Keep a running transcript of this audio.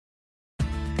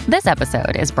This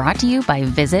episode is brought to you by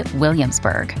Visit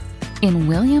Williamsburg. In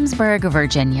Williamsburg,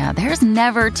 Virginia, there's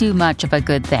never too much of a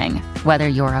good thing. Whether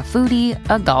you're a foodie,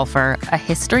 a golfer, a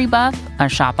history buff, a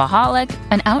shopaholic,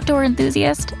 an outdoor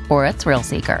enthusiast, or a thrill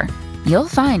seeker, you'll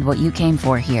find what you came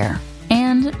for here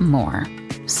and more.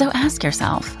 So ask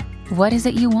yourself, what is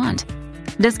it you want?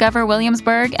 Discover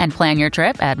Williamsburg and plan your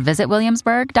trip at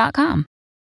visitwilliamsburg.com.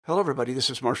 Hello, everybody.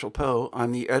 This is Marshall Poe.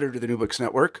 I'm the editor of the New Books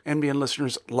Network. NBN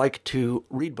listeners like to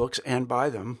read books and buy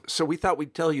them. So we thought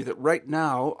we'd tell you that right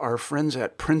now, our friends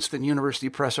at Princeton University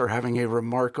Press are having a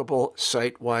remarkable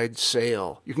site-wide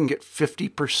sale. You can get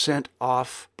 50%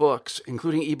 off books,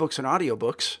 including ebooks and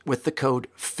audiobooks, with the code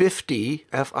 50,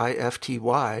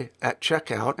 F-I-F-T-Y, at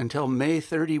checkout until May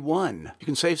 31. You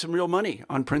can save some real money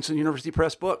on Princeton University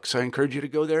Press books. I encourage you to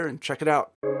go there and check it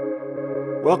out.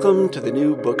 Welcome to the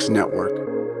New Books Network.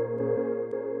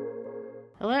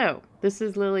 Hello, this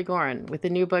is Lily Gorin with the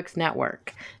New Books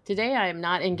Network. Today I am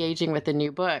not engaging with a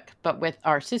new book, but with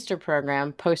our sister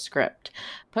program, PostScript.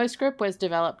 PostScript was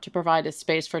developed to provide a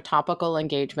space for topical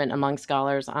engagement among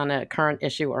scholars on a current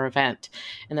issue or event.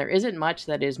 And there isn't much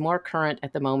that is more current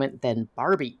at the moment than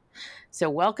Barbie. So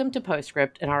welcome to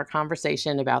PostScript and our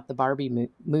conversation about the Barbie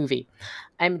movie.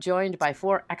 I'm joined by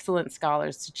four excellent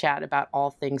scholars to chat about all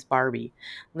things Barbie.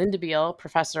 Linda Beal,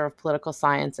 professor of political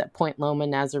science at Point Loma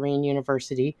Nazarene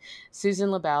University.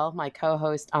 Susan LaBelle, my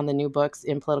co-host on the New Books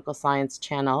in Political Science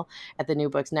channel at the New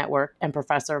Books Network and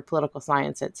professor of political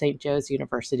science at St. Joe's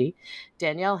University.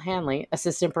 Danielle Hanley,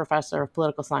 assistant professor of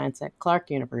political science at Clark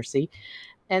University.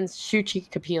 And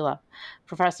Shuchi Kapila,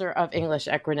 professor of English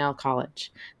at Grinnell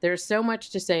College. There's so much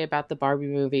to say about the Barbie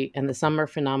movie and the summer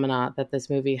phenomena that this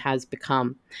movie has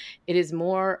become. It is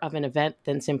more of an event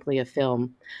than simply a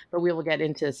film, but we will get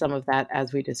into some of that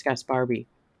as we discuss Barbie.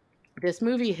 This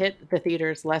movie hit the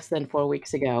theaters less than 4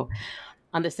 weeks ago,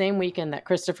 on the same weekend that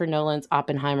Christopher Nolan's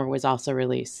Oppenheimer was also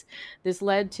released. This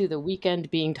led to the weekend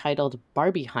being titled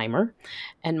Barbieheimer,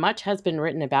 and much has been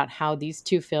written about how these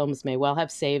two films may well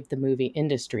have saved the movie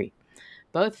industry.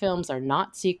 Both films are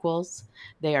not sequels.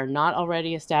 They are not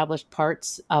already established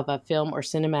parts of a film or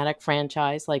cinematic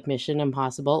franchise like Mission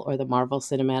Impossible or the Marvel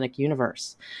Cinematic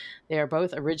Universe. They are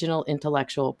both original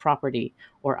intellectual property,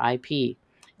 or IP,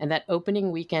 and that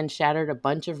opening weekend shattered a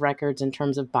bunch of records in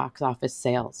terms of box office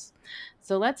sales.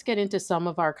 So let's get into some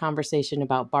of our conversation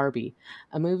about Barbie,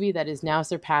 a movie that has now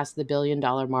surpassed the $1 billion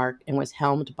mark and was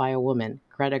helmed by a woman,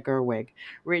 Greta Gerwig,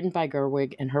 written by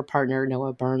Gerwig and her partner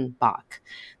Noah Baumbach.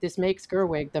 This makes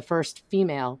Gerwig the first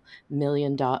female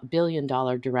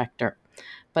billion-dollar director.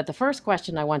 But the first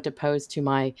question I want to pose to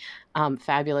my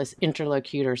fabulous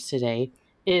interlocutors today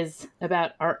is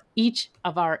about each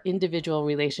of our individual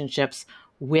relationships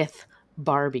with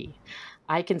Barbie.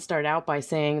 I can start out by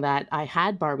saying that I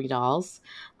had Barbie dolls.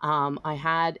 I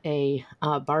had a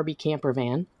Barbie camper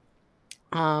van.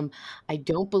 I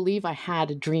don't believe I had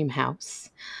a dream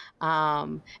house.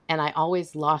 And I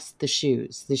always lost the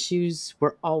shoes. The shoes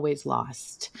were always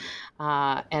lost.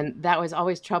 And that was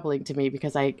always troubling to me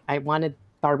because I wanted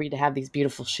Barbie to have these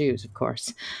beautiful shoes, of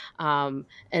course.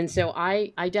 And so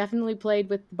I definitely played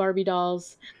with Barbie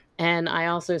dolls. And I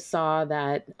also saw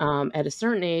that at a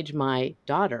certain age, my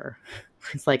daughter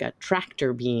was like a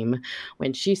tractor beam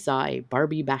when she saw a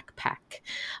Barbie backpack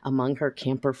among her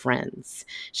camper friends.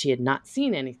 She had not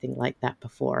seen anything like that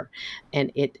before.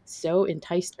 And it so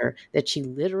enticed her that she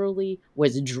literally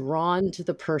was drawn to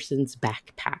the person's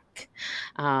backpack.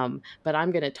 But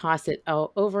I'm going to toss it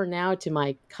over now to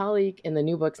my colleague in the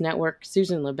New Books Network,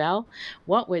 Susan LaBelle.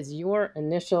 What was your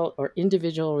initial or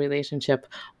individual relationship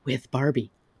with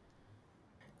Barbie?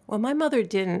 Well, my mother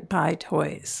didn't buy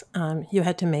toys. You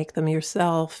had to make them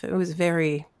yourself. It was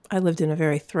I lived in a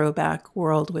very throwback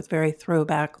world with very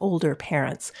throwback older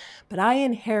parents. But I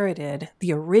inherited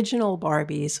the original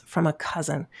Barbies from a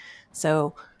cousin.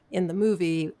 So in the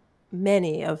movie,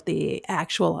 many of the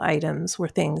actual items were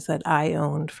things that I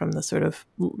owned from the sort of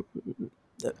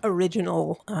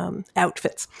original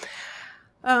outfits.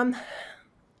 I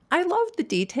loved the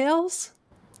details.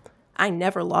 I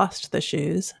never lost the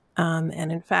shoes.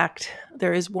 And in fact,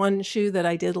 there is one shoe that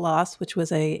I did lost, which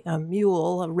was a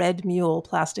red mule,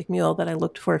 plastic mule that I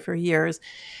looked for years.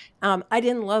 I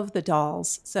didn't love the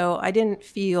dolls, so I didn't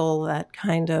feel that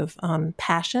kind of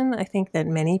passion, I think, that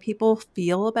many people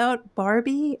feel about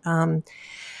Barbie. And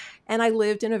I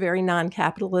lived in a very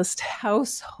non-capitalist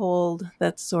household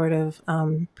that sort of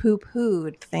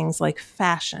poo-pooed things like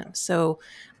fashion. So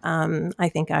I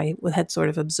think I had sort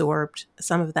of absorbed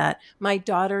some of that. My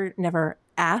daughter never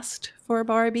asked for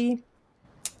Barbie.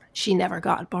 she never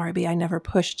got Barbie. I never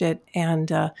pushed it,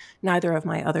 and neither of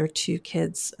my other two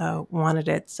kids wanted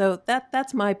it. So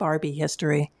that's my Barbie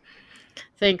history.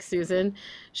 Thanks, Susan.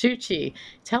 Shuchi,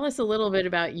 tell us a little bit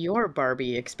about your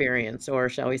Barbie experience, or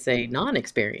shall we say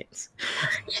non-experience?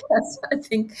 Yes,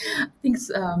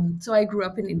 so I grew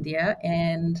up in India,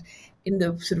 and in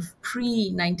the sort of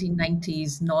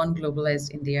pre-1990s,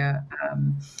 non-globalized India,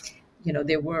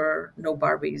 there were no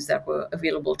Barbies that were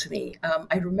available to me.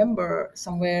 I remember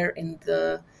somewhere in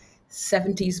the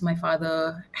 70s, my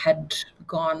father had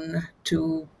gone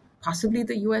to possibly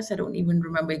the US. I don't even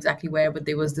remember exactly where, but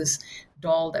there was this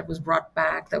doll that was brought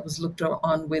back that was looked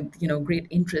on with, great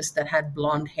interest, that had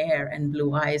blonde hair and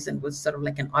blue eyes and was sort of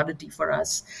like an oddity for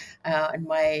us. And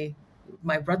my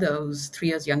brother, who's 3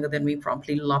 years younger than me,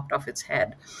 promptly lopped off its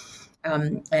head.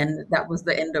 And that was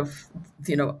the end of,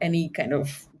 any kind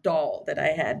of doll that I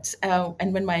had.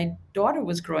 And when my daughter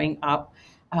was growing up,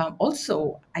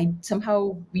 also,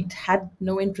 we had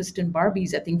no interest in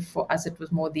Barbies. I think for us it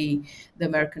was more the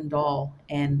American Doll,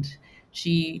 and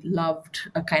she loved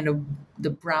a kind of the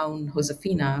brown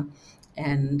Josefina,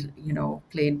 and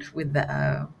played with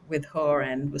her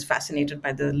and was fascinated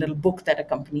by the little book that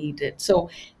accompanied it. So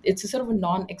it's a sort of a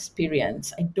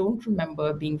non-experience. I don't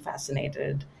remember being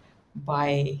fascinated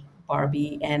by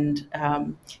Barbie. And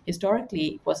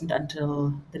historically, it wasn't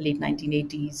until the late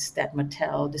 1980s that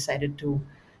Mattel decided to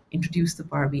introduce the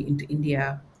Barbie into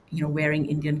India, wearing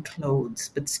Indian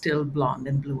clothes, but still blonde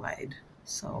and blue-eyed.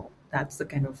 So that's the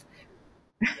kind of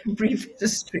brief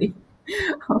history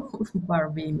of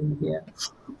Barbie in India.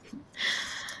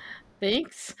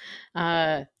 Thanks.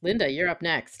 Linda, you're up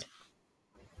next.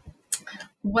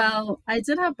 Well, I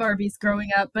did have Barbies growing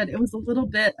up, but it was a little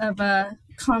bit of a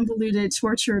convoluted,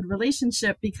 tortured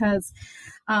relationship because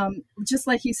just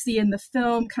like you see in the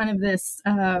film, kind of this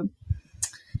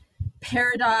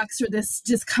paradox or this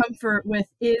discomfort with,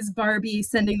 is Barbie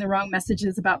sending the wrong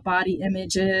messages about body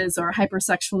images or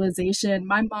hypersexualization?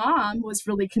 My mom was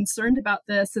really concerned about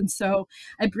this, and so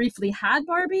I briefly had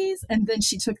Barbies, and then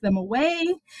she took them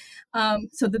away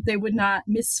so that they would not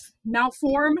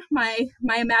malform my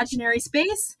imaginary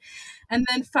space. And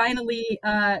then finally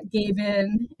gave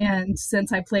in. And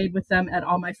since I played with them at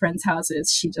all my friends'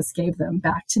 houses, she just gave them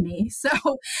back to me. So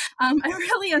I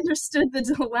really understood the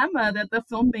dilemma that the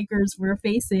filmmakers were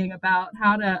facing about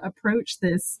how to approach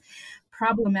this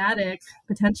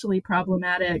potentially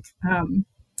problematic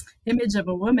image of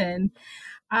a woman.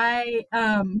 I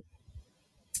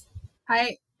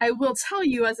will tell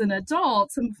you, as an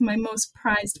adult, some of my most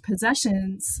prized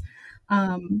possessions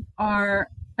are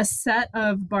a set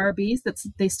of Barbies that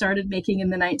they started making in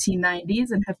the 1990s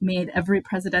and have made every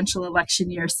presidential election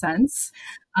year since,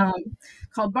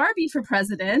 called Barbie for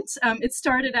President. It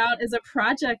started out as a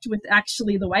project with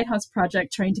actually the White House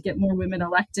project trying to get more women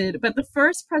elected. But the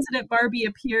first President Barbie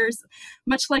appears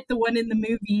much like the one in the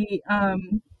movie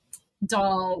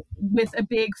doll, with a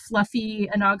big fluffy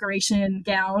inauguration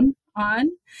gown on.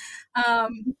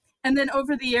 And then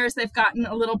over the years, they've gotten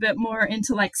a little bit more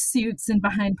into like suits and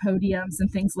behind podiums and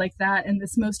things like that. And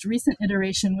this most recent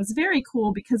iteration was very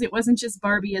cool because it wasn't just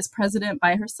Barbie as president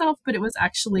by herself, but it was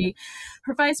actually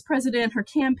her vice president, her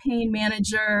campaign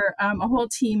manager, a whole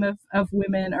team of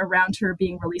women around her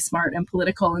being really smart and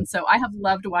political. And so I have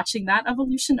loved watching that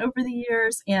evolution over the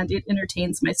years, and it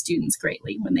entertains my students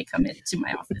greatly when they come into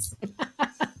my office.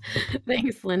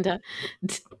 Thanks, Linda.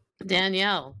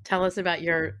 Danielle, tell us about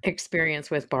your experience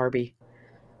with Barbie.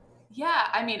 Yeah,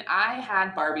 I mean, I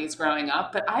had Barbies growing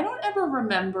up, but I don't ever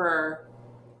remember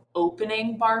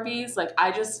opening Barbies. Like, I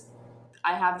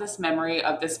have this memory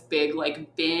of this big,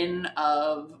 like, bin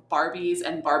of Barbies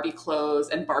and Barbie clothes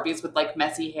and Barbies with, like,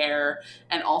 messy hair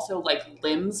and also, like,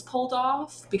 limbs pulled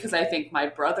off, because I think my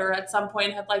brother at some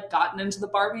point had, like, gotten into the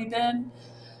Barbie bin.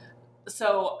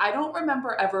 So I don't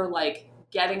remember ever, like,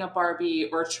 getting a Barbie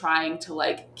or trying to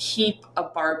like keep a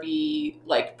Barbie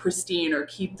like pristine or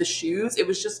keep the shoes. It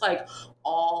was just like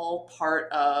all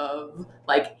part of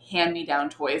like hand-me-down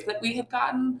toys that we had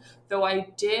gotten. Though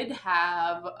I did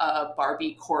have a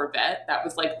Barbie Corvette. That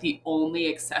was like the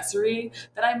only accessory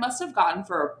that I must have gotten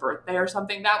for a birthday or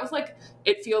something. That was like,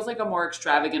 it feels like a more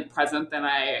extravagant present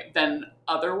than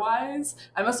otherwise.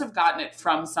 I must have gotten it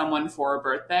from someone for a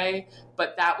birthday,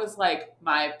 but that was like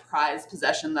my prized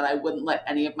possession that I wouldn't let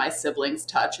any of my siblings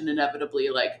touch, and inevitably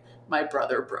like my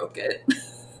brother broke it.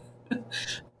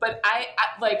 But I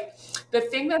like, the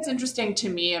thing that's interesting to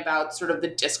me about sort of the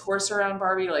discourse around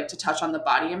Barbie, like to touch on the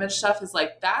body image stuff, is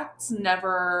like that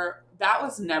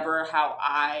was never how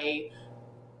I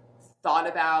thought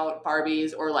about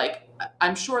Barbies, or like,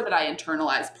 I'm sure that I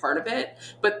internalized part of it,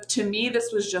 but to me,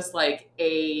 this was just like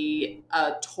a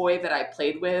toy that I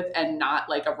played with and not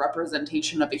like a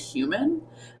representation of a human.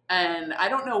 And I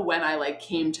don't know when I like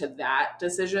came to that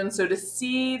decision. So to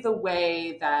see the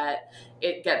way that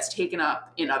it gets taken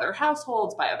up in other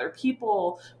households by other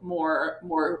people more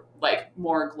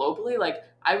globally, like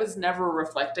I was never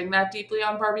reflecting that deeply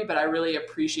on Barbie, but I really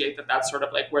appreciate that that's sort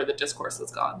of like where the discourse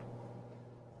has gone.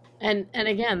 And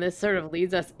again, this sort of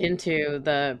leads us into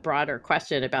the broader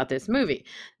question about this movie.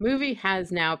 Movie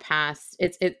has now passed;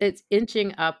 it's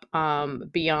inching up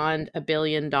beyond $1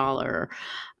 billion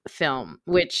film,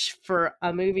 which for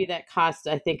a movie that cost,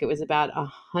 I think it was about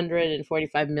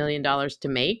 $145 million to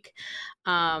make,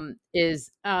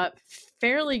 is a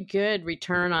fairly good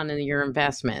return on your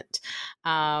investment.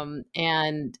 And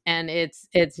it's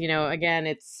again,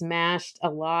 it's smashed a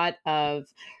lot of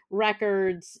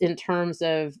records in terms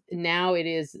of, now it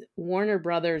is Warner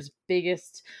Brothers'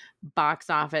 biggest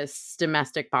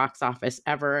domestic box office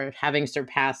ever, having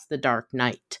surpassed The Dark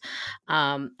Knight,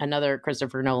 another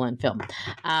Christopher Nolan film.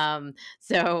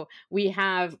 So we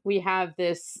have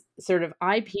this sort of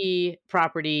IP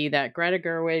property that Greta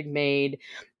Gerwig made.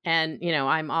 And,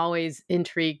 I'm always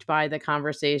intrigued by the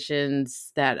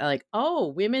conversations that are like, oh,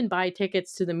 women buy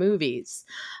tickets to the movies.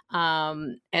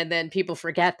 And then people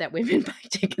forget that women buy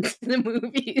tickets to the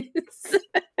movies.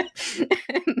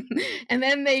 And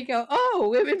then they go, oh,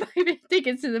 women buy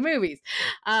tickets to the movies.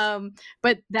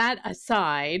 But that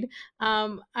aside,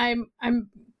 I'm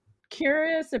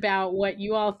curious about what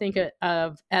you all think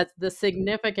of as the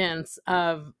significance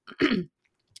of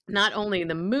not only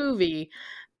the movie,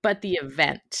 but the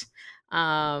event.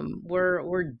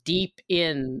 We're deep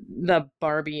in the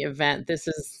Barbie event. This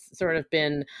has sort of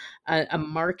been a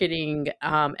marketing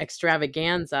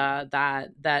extravaganza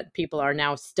that people are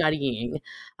now studying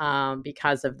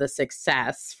because of the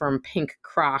success, from pink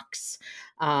Crocs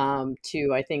to,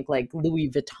 I think, like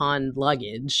Louis Vuitton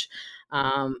luggage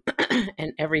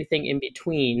and everything in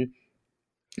between.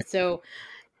 So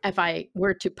if I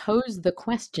were to pose the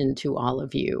question to all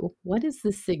of you, what is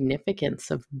the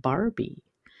significance of Barbie?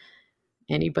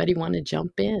 Anybody want to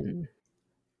jump in?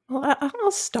 Well, I'll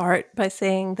start by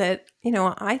saying that,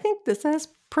 I think this has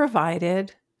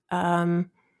provided a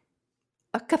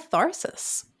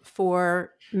catharsis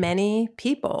for many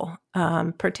people.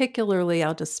 Particularly,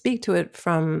 I'll just speak to it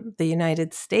from the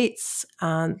United States,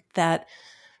 that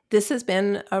this has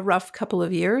been a rough couple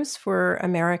of years for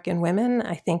American women.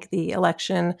 I think the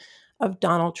election of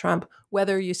Donald Trump,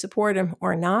 whether you support him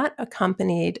or not,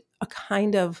 accompanied a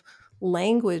kind of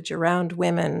language around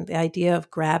women. The idea of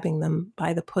grabbing them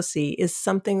by the pussy is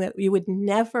something that you would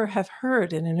never have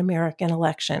heard in an American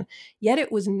election. Yet it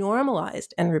was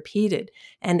normalized and repeated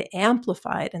and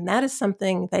amplified. And that is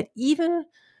something that even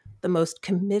the most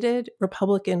committed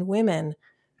Republican women,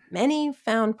 many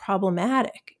found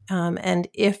problematic. And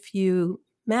if you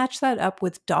match that up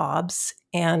with Dobbs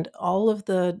and all of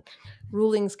the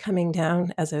rulings coming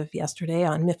down as of yesterday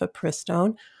on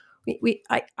mifepristone,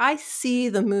 I see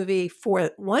the movie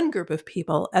for one group of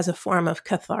people as a form of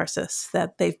catharsis,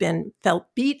 that they've felt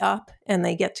beat up and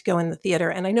they get to go in the theater.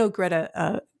 And I know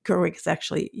Greta Gerwig has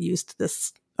actually used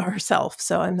this herself,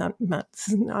 so this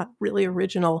is not really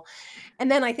original. And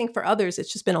then I think for others,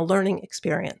 it's just been a learning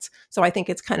experience. So I think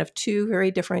it's kind of two very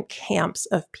different camps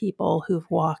of people who've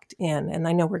walked in. And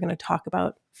I know we're going to talk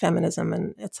about feminism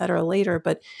and et cetera later,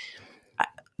 but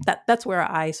that's where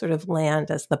I sort of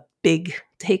land as the big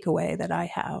takeaway that I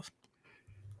have.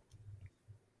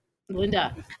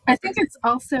 Linda. I think it's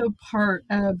also part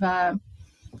of a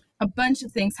bunch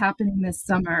of things happening this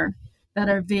summer that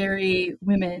are very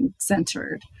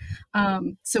women-centered.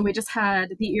 So we just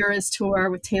had the Eras tour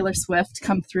with Taylor Swift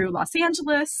come through Los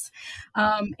Angeles,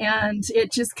 and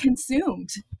it just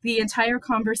consumed the entire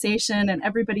conversation and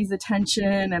everybody's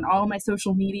attention and all my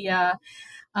social media.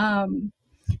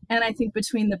 And I think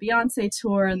between the Beyonce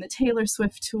tour and the Taylor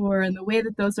Swift tour and the way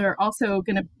that those are also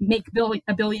going to make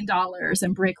 $1 billion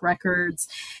and break records,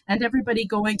 and everybody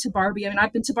going to Barbie. I mean,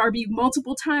 I've been to Barbie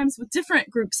multiple times with different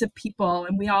groups of people,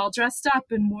 and we all dressed up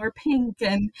and wore pink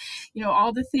and,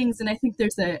 all the things. And I think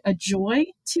there's a joy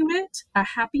to it, a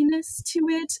happiness to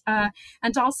it,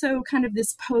 and also kind of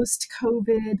this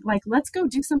post-COVID, like, let's go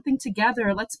do something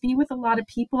together. Let's be with a lot of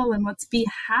people and let's be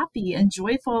happy and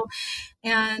joyful.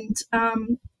 And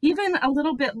even a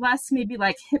little bit less maybe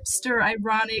like hipster,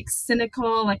 ironic,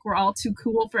 cynical, like we're all too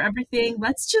cool for everything.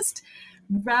 Let's just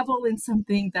revel in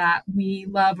something that we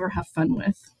love or have fun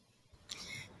with.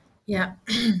 Yeah.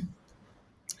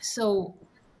 So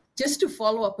just to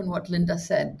follow up on what Linda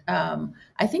said,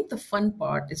 I think the fun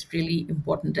part is really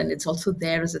important, and it's also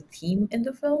there as a theme in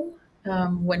the film.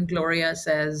 When Gloria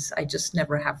says, "I just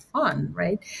never have fun,"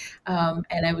 right?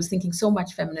 And I was thinking, so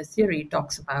much feminist theory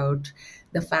talks about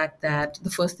the fact that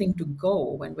the first thing to go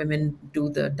when women do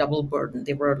the double burden,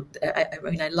 I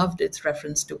mean, I loved its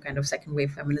reference to kind of second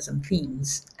wave feminism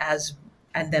themes as.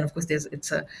 And then, of course,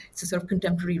 it's a sort of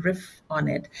contemporary riff on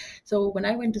it. So when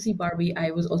I went to see Barbie,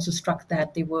 I was also struck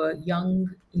that they were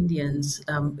young Indians,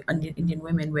 Indian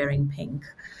women wearing pink,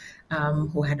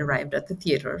 who had arrived at the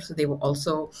theater. So they were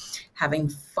also having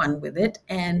fun with it.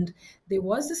 And there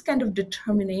was this kind of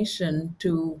determination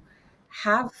to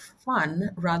have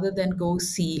fun rather than go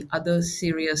see other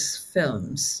serious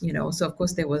films, So of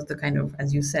course there was the kind of,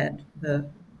 as you said, the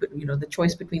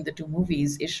choice between the two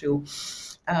movies issue.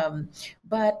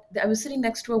 But I was sitting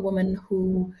next to a woman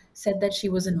who said that she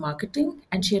was in marketing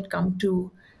and she had come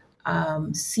to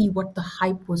see what the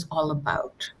hype was all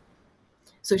about.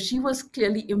 So she was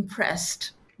clearly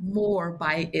impressed more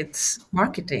by its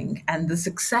marketing and the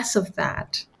success of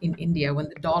that in India when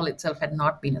the doll itself had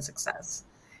not been a success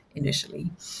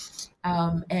initially.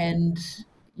 And,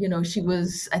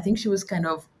 I think she was kind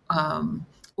of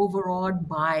overawed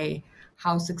by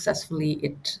how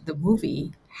successfully the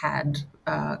movie had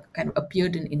kind of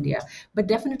appeared in India. But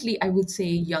definitely, I would say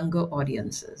younger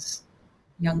audiences.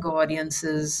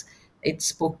 It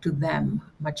spoke to them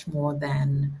much more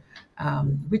than,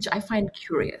 which I find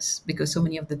curious because so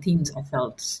many of the themes I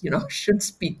felt, should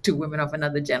speak to women of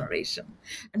another generation.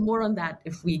 And more on that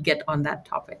if we get on that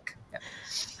topic. Yeah.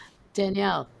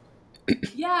 Danielle.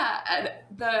 Yeah, and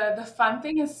the fun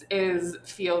thing is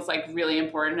feels like really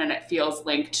important, and it feels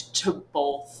linked to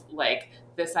both like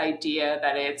this idea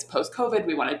that it's post-COVID,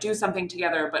 we want to do something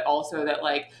together, but also that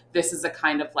like this is a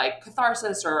kind of like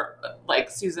catharsis, or like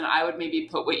Susan, I would maybe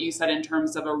put what you said in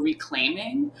terms of a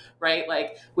reclaiming, right?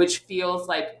 Like, which feels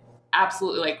like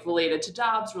absolutely like related to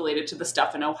jobs, related to the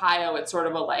stuff in Ohio. It's sort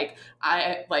of a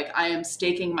I am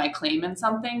staking my claim in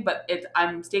something, but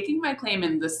I'm staking my claim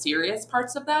in the serious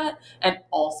parts of that and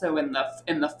also in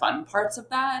the fun parts of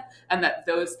that, and that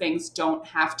those things don't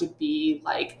have to be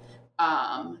like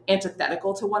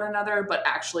antithetical to one another, but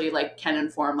actually like can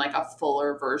inform like a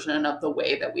fuller version of the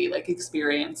way that we like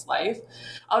experience life.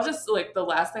 I'll just like, the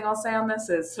last thing I'll say on this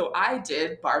is, so I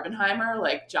did Barbenheimer,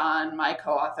 like John, my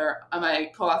co-author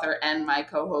and my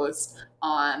co-host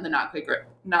on the Not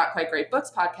Quite Great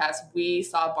Books podcast, we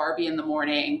saw Barbie in the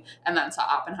morning and then saw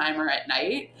Oppenheimer at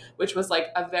night, which was like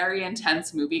a very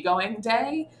intense movie going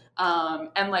day.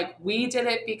 And like, we did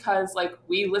it because like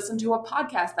we listened to a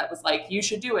podcast that was like, you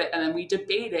should do it. And then we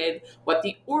debated what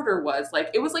the order was.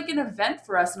 Like, it was like an event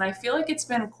for us. And I feel like it's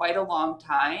been quite a long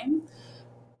time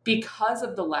because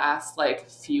of the last like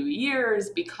few years,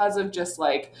 because of just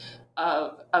like,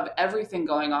 of everything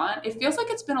going on. It feels like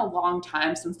it's been a long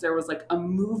time since there was like a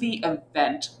movie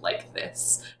event like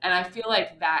this. And I feel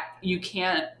like that you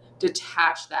can't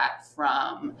detach that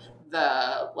from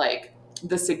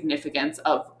the significance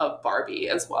of Barbie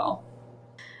as well.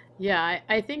 Yeah,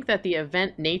 I think that the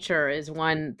event nature is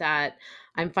one that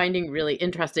I'm finding really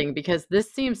interesting, because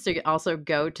this seems to also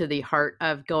go to the heart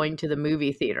of going to the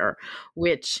movie theater,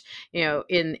 which,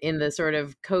 in the sort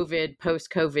of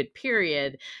post-COVID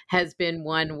period has been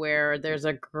one where there's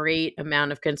a great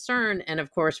amount of concern. And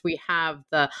of course, we have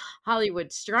the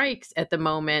Hollywood strikes at the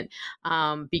moment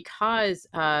because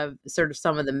of sort of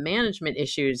some of the management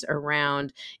issues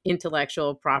around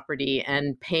intellectual property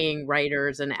and paying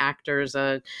writers and actors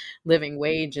a living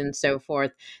wage and so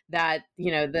forth, that,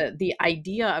 the idea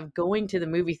of going to the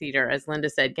movie theater, as Linda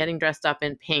said, getting dressed up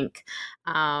in pink,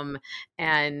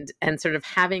 and sort of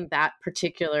having that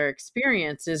particular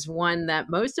experience is one that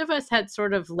most of us had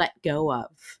sort of let go of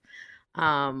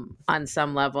on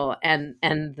some level. And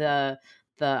the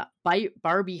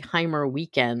Barbieheimer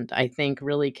weekend, I think,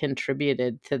 really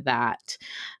contributed to that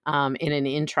in an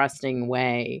interesting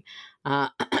way.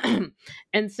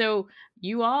 And so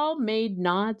you all made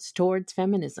nods towards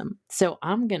feminism. So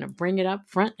I'm going to bring it up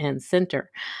front and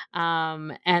center.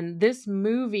 And this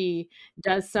movie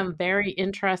does some very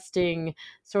interesting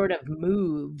sort of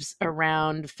moves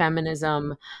around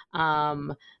feminism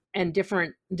and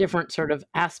different sort of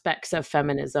aspects of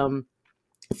feminism.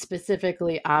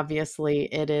 Specifically,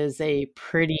 obviously, it is a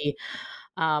pretty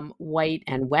white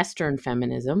and Western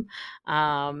feminism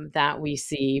that we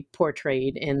see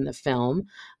portrayed in the film.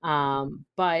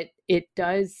 But it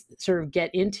does sort of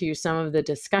get into some of the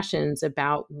discussions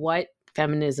about what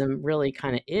feminism really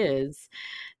kind of is.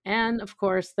 And of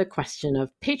course, the question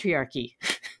of patriarchy.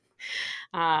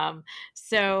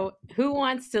 So who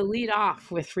wants to lead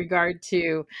off with regard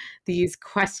to these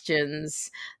questions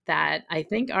that I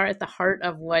think are at the heart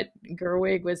of what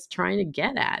Gerwig was trying to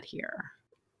get at here?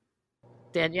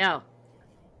 Danielle.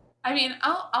 I mean,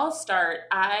 I'll start.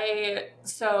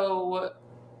 So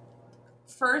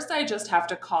first I just have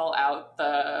to call out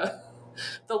the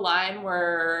line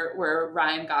where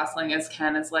Ryan Gosling as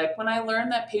Ken is like, when I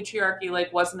learned that patriarchy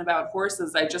like wasn't about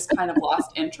horses, I just kind of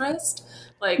lost interest.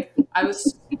 Like I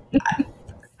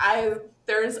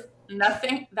there's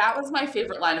nothing, that was my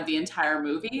favorite line of the entire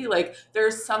movie. Like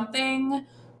there's something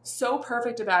so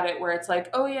perfect about it where it's like,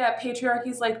 oh yeah, patriarchy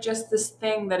is like just this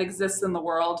thing that exists in the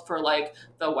world for like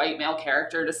the white male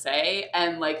character to say,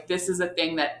 and like this is a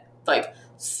thing that like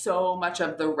so much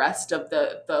of the rest of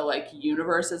the like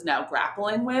universe is now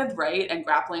grappling with, right? And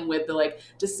grappling with the like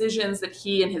decisions that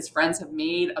he and his friends have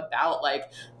made about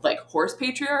like horse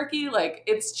patriarchy. Like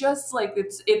it's just like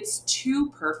it's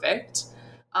too perfect.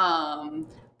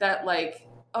 That like,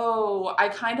 oh, I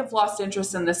kind of lost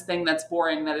interest in this thing that's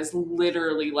boring, that is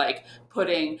literally like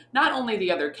putting not only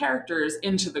the other characters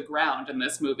into the ground in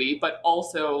this movie, but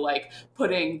also like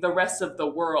putting the rest of the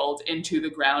world into the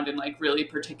ground in like really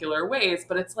particular ways.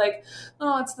 But it's like,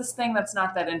 oh, it's this thing that's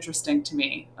not that interesting to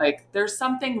me. Like there's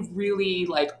something really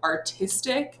like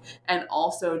artistic and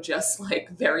also just like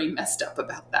very messed up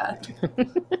about that.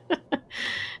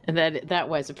 And that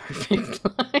was a perfect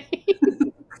line.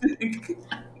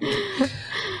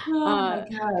 Oh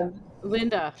my God.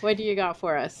 Linda, what do you got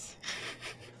for us?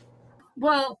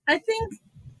 Well, I think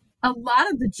a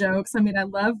lot of the jokes, I mean, I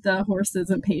love the horses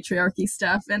and patriarchy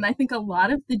stuff, and I think a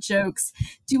lot of the jokes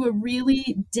do a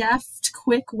really deft,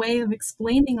 quick way of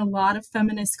explaining a lot of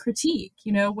feminist critique.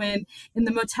 You know, when in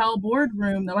the motel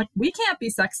boardroom, they're like, we can't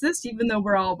be sexist, even though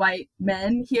we're all white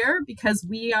men here, because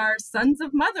we are sons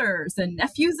of mothers and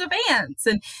nephews of aunts,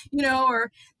 and, you know,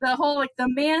 or the whole, like, the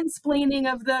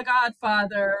mansplaining of the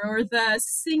Godfather, or the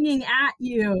singing at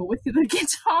you with the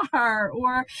guitar,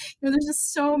 or, you know, there's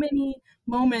just so many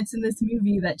moments in this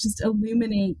movie that just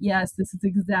illuminate, yes, this is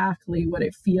exactly what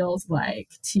it feels like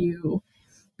to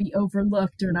be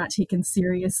overlooked or not taken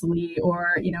seriously,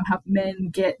 or, you know, have men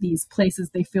get these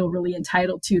places they feel really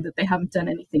entitled to that they haven't done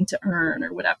anything to earn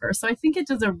or whatever. So I think it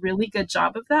does a really good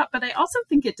job of that. But I also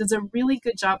think it does a really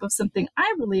good job of something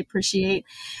I really appreciate,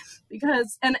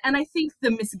 because, and I think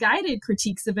the misguided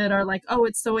critiques of it are like, oh,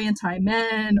 it's so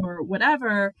anti-men or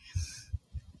whatever.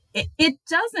 It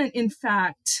doesn't, in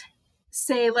fact,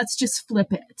 say, let's just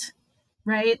flip it,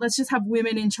 right? Let's just have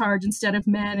women in charge instead of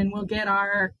men, and we'll get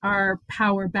our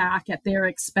power back at their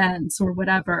expense or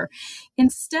whatever.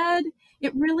 Instead,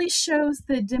 it really shows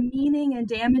the demeaning and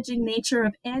damaging nature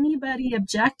of anybody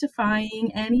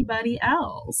objectifying anybody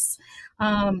else.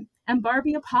 And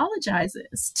Barbie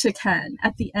apologizes to Ken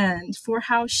at the end for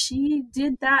how she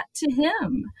did that to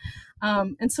him.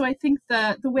 And so I think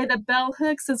the way that Bell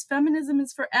Hooks says feminism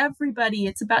is for everybody.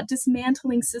 It's about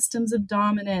dismantling systems of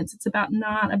dominance. It's about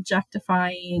not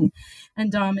objectifying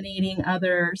and dominating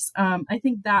others. I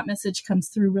think that message comes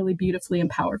through really beautifully and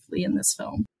powerfully in this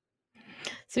film.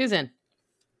 Susan.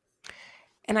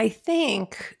 And I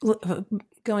think,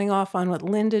 going off on what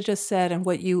Linda just said and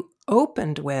what you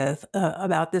opened with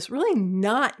about this really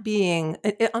not being,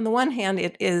 on the one hand,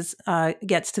 it is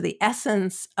gets to the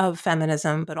essence of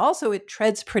feminism, but also it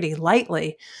treads pretty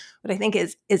lightly. What I think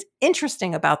is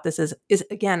interesting about this is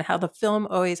again how the film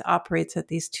always operates at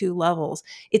these two levels.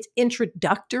 It's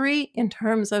introductory in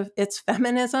terms of its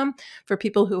feminism for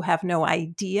people who have no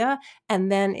idea,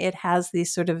 and then it has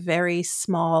these sort of very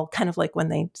small, kind of like when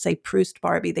they say Proust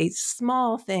Barbie, these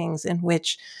small things in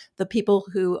which the people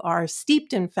who are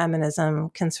steeped in feminism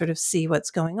can sort of see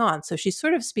what's going on. So she's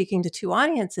sort of speaking to two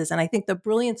audiences, and I think the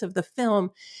brilliance of the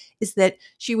film is that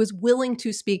she was willing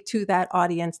to speak to that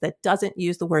audience that doesn't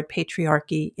use the word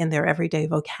patriarchy in their everyday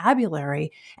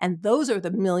vocabulary. And those are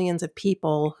the millions of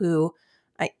people who,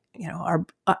 are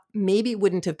maybe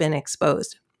wouldn't have been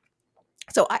exposed.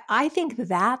 So I think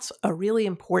that's a really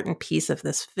important piece of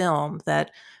this film,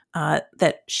 that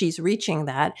she's reaching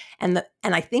that. And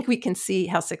I think we can see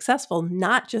how successful,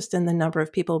 not just in the number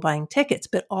of people buying tickets,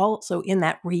 but also in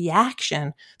that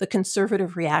reaction, the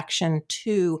conservative reaction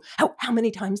to how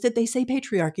many times did they say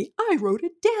patriarchy? I wrote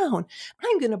it down.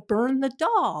 I'm going to burn the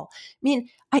doll. I mean,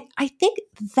 I think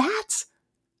that's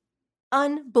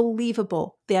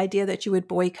unbelievable, the idea that you would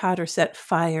boycott or set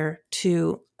fire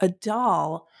to a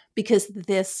doll because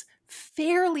this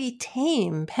fairly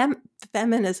tame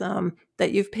feminism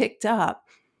that you've picked up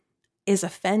is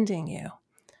offending you.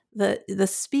 The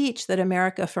speech that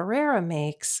America Ferrera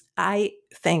makes, I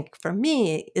think, for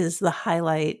me, is the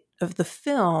highlight of the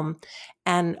film.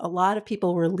 And a lot of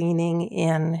people were leaning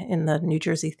in the New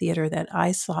Jersey theater that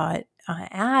I saw it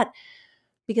at,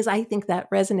 because I think that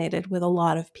resonated with a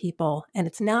lot of people. And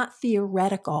it's not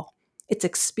theoretical. It's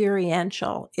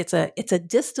experiential. It's a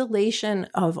distillation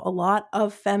of a lot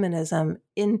of feminism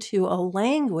into a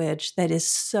language that is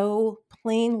so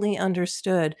plainly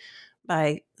understood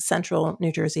by central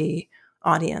New Jersey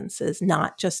audiences,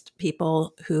 not just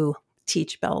people who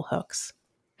teach bell hooks.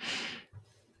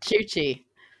 Chuchi.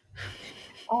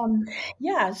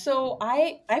 Yeah, so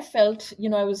I felt,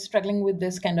 I was struggling with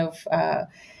this kind of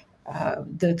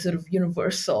the sort of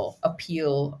universal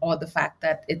appeal, or the fact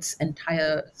that its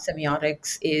entire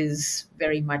semiotics is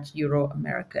very much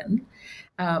Euro-American.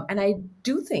 And I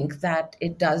do think that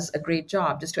it does a great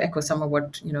job, just to echo some of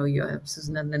what,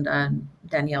 Susan and Linda and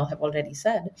Danielle have already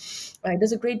said. It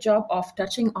does a great job of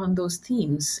touching on those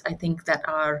themes, I think, that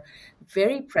are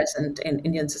very present in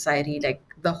Indian society, like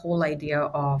the whole idea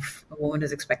of a woman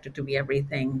is expected to be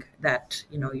everything that,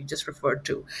 you just referred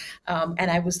to.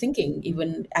 And I was thinking,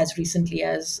 even as recently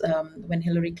as when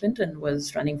Hillary Clinton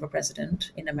was running for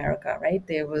president in America, right,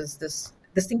 there was this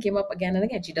thing came up again and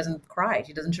again. She doesn't cry.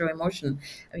 She doesn't show emotion.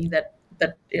 I mean, that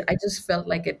I just felt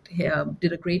like it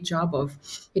did a great job of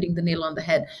hitting the nail on the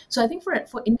head. So I think for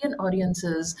Indian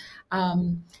audiences,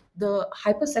 the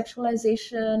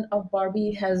hypersexualization of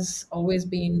Barbie has always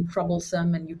been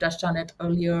troublesome, and you touched on it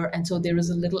earlier. And so there is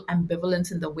a little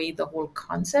ambivalence in the way the whole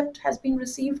concept has been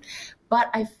received. But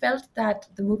I felt that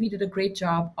the movie did a great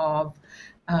job of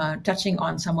touching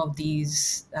on some of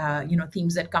these,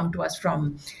 themes that come to us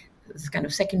from this kind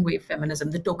of second wave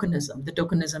feminism, the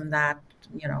tokenism that,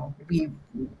 we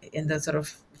in the sort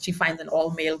of, she finds an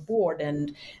all male board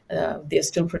and they're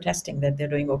still protesting that they're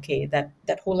doing okay.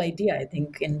 That whole idea, I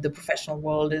think, in the professional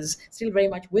world is still very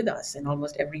much with us in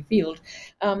almost every field.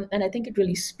 And I think it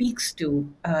really speaks to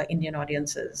Indian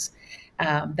audiences.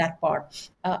 That part.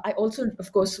 I also,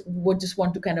 of course, would just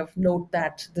want to kind of note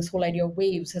that this whole idea of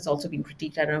waves has also been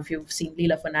critiqued. I don't know if you've seen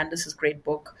Leela Fernandez's great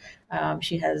book.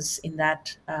 She has in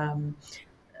that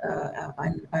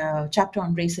a chapter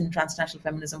on race and transnational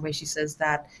feminism, where she says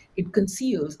that it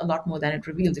conceals a lot more than it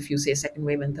reveals if you say second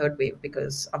wave and third wave,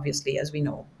 because obviously, as we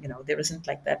know, there isn't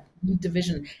like that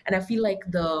division. And I feel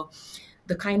like the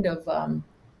kind of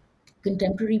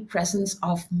contemporary presence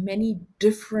of many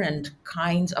different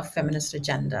kinds of feminist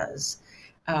agendas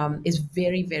is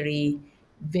very, very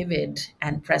vivid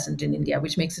and present in India,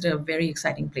 which makes it a very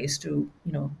exciting place to,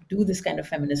 do this kind of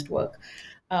feminist work.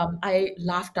 I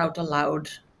laughed out aloud,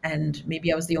 and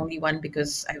maybe I was the only one,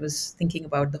 because I was thinking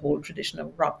about the whole tradition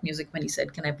of rock music when he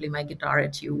said, "Can I play my guitar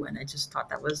at you?" And I just thought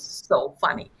that was so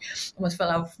funny. Almost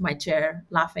fell out of my chair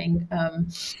laughing. But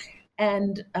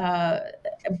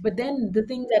then the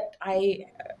thing that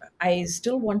I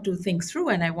still want to think through,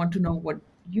 and I want to know what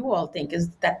you all think, is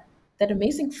that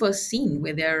amazing first scene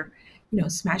where they're,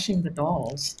 smashing the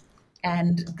dolls,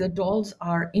 and the dolls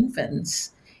are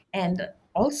infants. And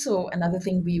also another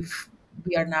thing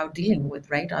we are now dealing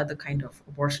with, right, are the kind of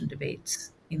abortion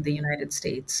debates in the United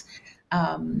States.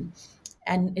 And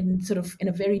in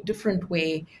a very different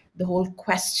way, the whole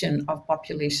question of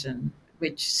population,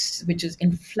 which is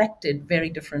inflected very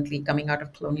differently coming out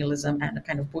of colonialism and a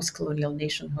kind of post-colonial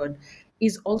nationhood,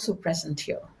 is also present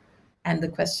here. And the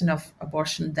question of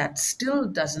abortion that still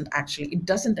doesn't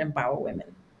empower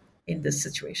women in this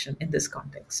situation, in this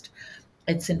context.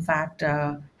 It's in fact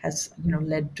has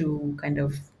led to kind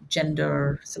of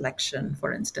gender selection,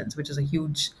 for instance, which is a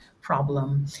huge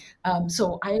problem.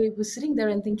 So I was sitting there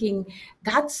and thinking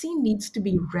that scene needs to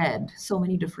be read so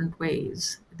many different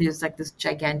ways. There's like this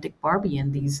gigantic Barbie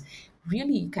and these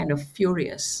really kind of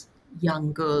furious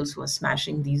young girls who are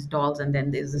smashing these dolls, and then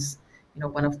there's this,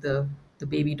 one of the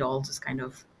baby dolls is kind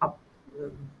of up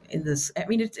in this. I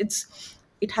mean,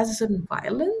 it has a certain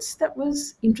violence that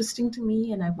was interesting to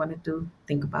me, and I wanted to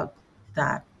think about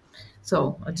that.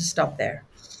 So I'll just stop there.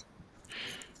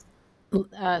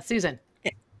 Susan.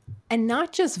 And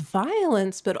not just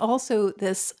violence, but also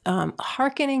this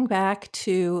hearkening back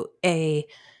to a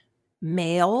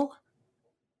male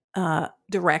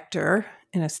director,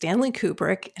 Stanley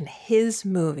Kubrick and his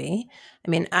movie. I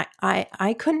mean,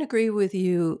 I couldn't agree with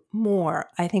you more.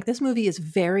 I think this movie is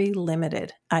very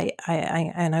limited.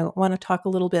 And I want to talk a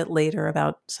little bit later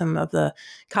about some of the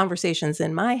conversations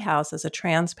in my house as a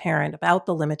trans parent about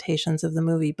the limitations of the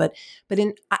movie. But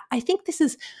I think this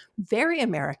is very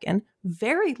American,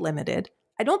 very limited.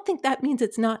 I don't think that means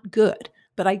it's not good,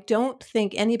 but I don't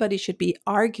think anybody should be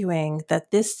arguing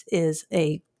that this is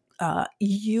a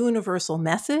universal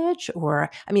message, or,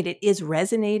 I mean, it is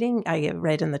resonating. I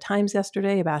read in the Times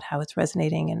yesterday about how it's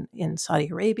resonating in Saudi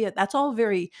Arabia. That's all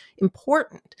very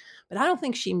important. But I don't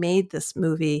think she made this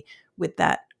movie with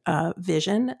that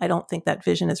vision. I don't think that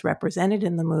vision is represented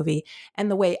in the movie. And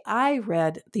the way I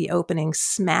read the opening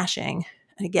smashing,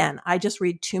 and again, I just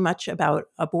read too much about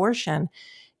abortion,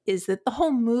 is that the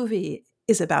whole movie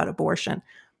is about abortion.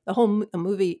 The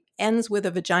movie ends with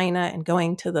a vagina and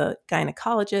going to the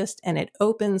gynecologist, and it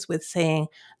opens with saying,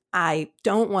 I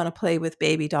don't want to play with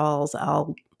baby dolls.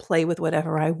 I'll play with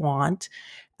whatever I want.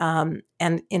 And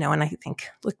I think,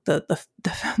 look,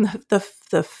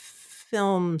 the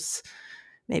film's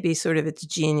maybe sort of its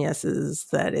genius is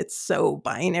that it's so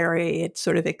binary. It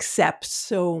sort of accepts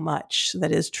so much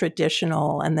that is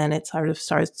traditional, and then it sort of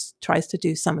tries to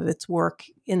do some of its work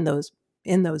in those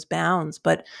bounds.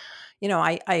 But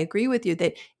I agree with you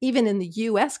that even in the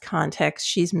U.S. context,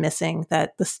 she's missing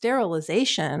that the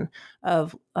sterilization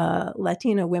of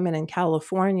Latina women in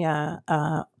California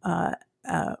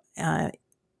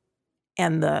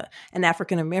and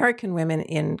African American women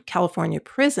in California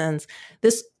prisons.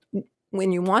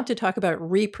 When you want to talk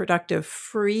about reproductive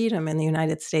freedom in the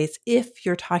United States, if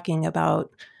you're talking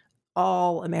about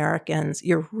all Americans,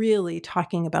 you're really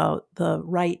talking about the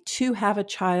right to have a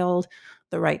child,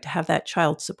 the right to have that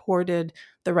child supported,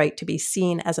 the right to be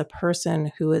seen as a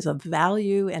person who is of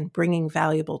value and bringing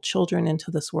valuable children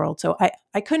into this world. So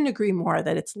I couldn't agree more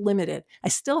that it's limited. I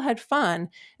still had fun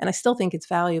and I still think it's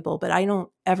valuable, but I don't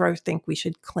ever think we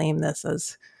should claim this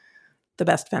as the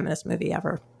best feminist movie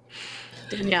ever.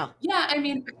 Danielle. Yeah, I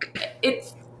mean,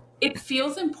 it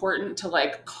feels important to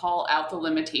like call out the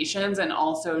limitations, and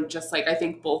also just like I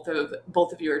think both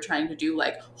of you are trying to do,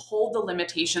 like hold the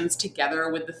limitations together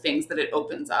with the things that it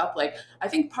opens up. Like I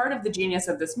think part of the genius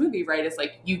of this movie, right, is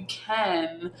like you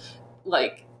can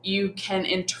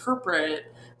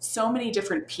interpret so many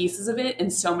different pieces of it in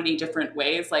so many different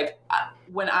ways. Like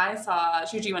when I saw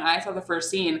the first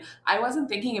scene, I wasn't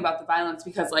thinking about the violence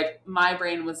because like my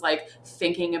brain was like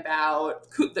thinking about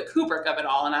the Kubrick of it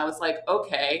all. And I was like,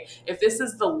 okay, if this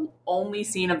is the only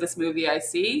scene of this movie I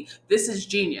see, this is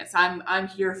genius. I'm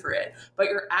here for it. But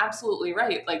you're absolutely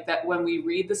right. Like that when we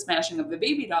read the smashing of the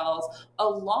baby dolls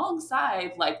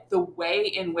alongside like the way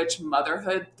in which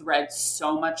motherhood threads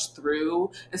so much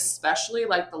through, especially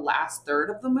like the last third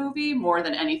of the movie more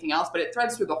than anything else, but it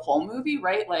threads through the whole movie,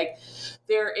 right? Like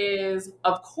there is,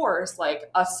 of course, like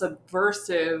a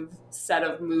subversive set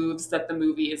of moves that the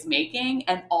movie is making,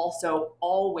 and also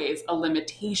always a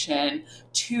limitation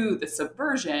to the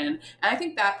subversion. And I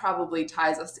think that probably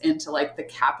ties us into like the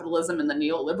capitalism and the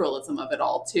neoliberalism of it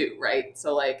all too, right?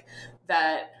 So like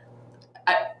that,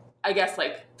 I guess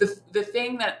like the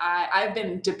thing that I've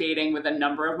been debating with a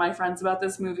number of my friends about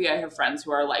this movie. I have friends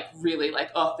who are like really like,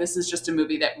 oh, this is just a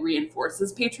movie that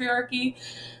reinforces patriarchy,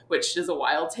 which is a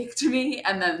wild take to me.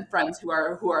 And then friends who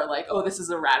are like, oh, this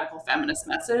is a radical feminist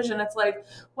message. And it's like,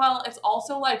 well, it's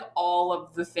also like all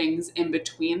of the things in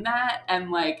between that.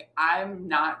 And like, I'm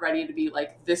not ready to be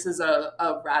like, this is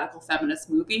a radical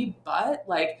feminist movie, but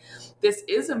like, this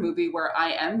is a movie where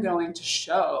I am going to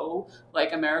show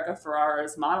like America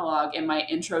Ferrera's monologue in my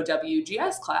intro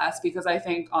WGS class, because I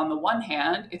think on the one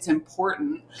hand, it's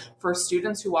important for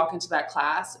students who walk into that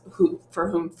class for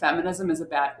whom feminism is a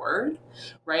bad word,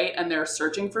 right? And they're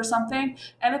searching for something.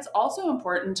 And it's also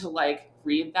important to like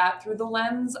read that through the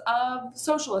lens of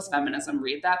socialist feminism,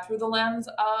 read that through the lens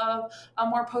of a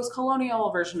more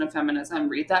post-colonial version of feminism,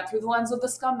 read that through the lens of the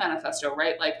Scum Manifesto,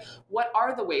 right? Like, what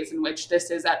are the ways in which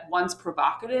this is at once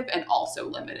provocative and also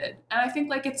limited? And I think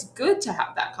like it's good to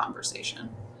have that conversation.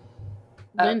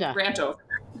 Linda. Rant over.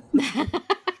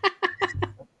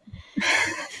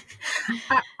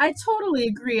 I totally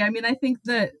agree. I mean, I think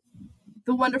that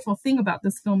the wonderful thing about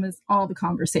this film is all the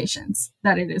conversations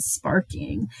that it is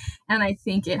sparking. And I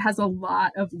think it has a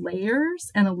lot of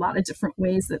layers and a lot of different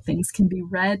ways that things can be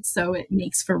read. So it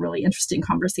makes for really interesting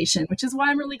conversation, which is why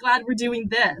I'm really glad we're doing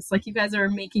this. Like you guys are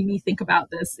making me think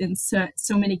about this in so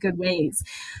many good ways.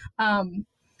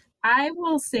 I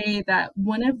will say that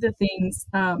one of the things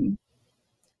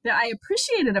that I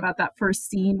appreciated about that first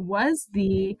scene was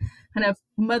the kind of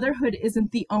motherhood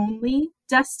isn't the only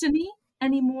destiny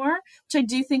anymore, which I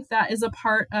do think that is a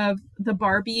part of the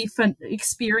Barbie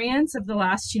experience of the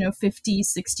last, 50,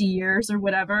 60 years or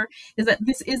whatever, is that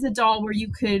this is a doll where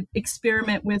you could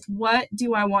experiment with what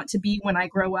do I want to be when I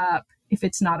grow up if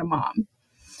it's not a mom,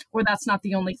 or that's not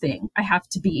the only thing I have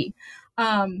to be.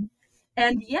 And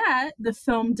yet the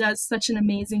film does such an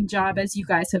amazing job, as you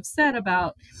guys have said,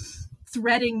 about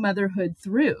threading motherhood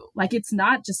through. Like, it's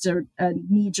not just a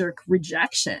knee-jerk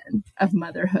rejection of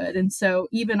motherhood. And so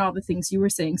even all the things you were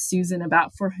saying, Susan,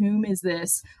 about for whom is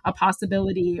this a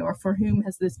possibility, or for whom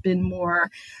has this been more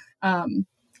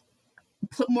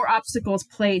obstacles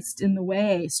placed in the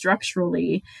way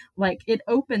structurally, like, it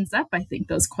opens up, I think,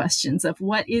 those questions of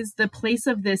what is the place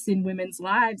of this in women's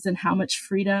lives, and how much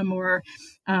freedom or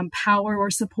power or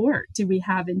support do we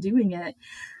have in doing it.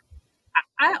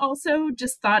 I also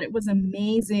just thought it was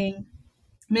amazing.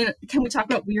 I mean, can we talk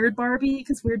about Weird Barbie?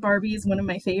 Because Weird Barbie is one of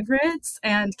my favorites,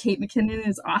 and Kate McKinnon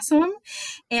is awesome.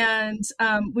 And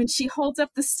when she holds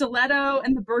up the stiletto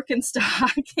and the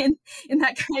Birkenstock in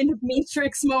that kind of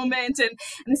Matrix moment, and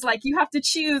it's like, you have to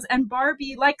choose. And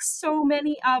Barbie, like so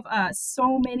many of us,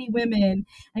 so many women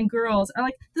and girls are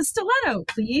like, the stiletto,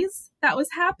 please. That was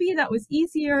happy. That was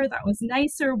easier. That was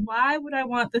nicer. Why would I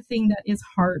want the thing that is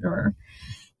harder?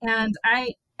 And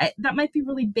I that might be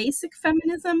really basic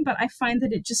feminism, but I find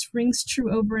that it just rings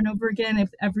true over and over again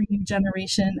of every new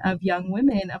generation of young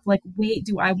women of like, wait,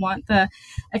 do I want the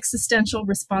existential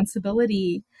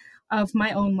responsibility of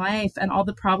my own life and all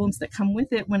the problems that come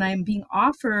with it when I'm being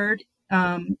offered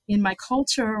in my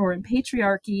culture or in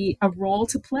patriarchy a role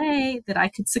to play that I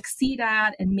could succeed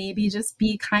at and maybe just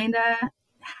be kind of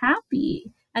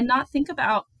happy and not think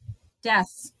about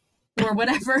death or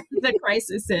whatever the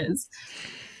crisis is.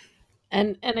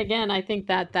 And again, I think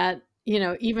that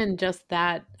even just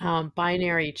that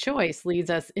binary choice leads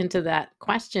us into that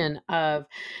question of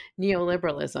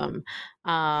neoliberalism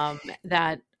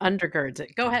that undergirds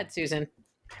it. Go ahead, Susan.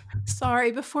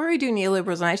 Sorry, before we do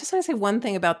neoliberalism, I just want to say one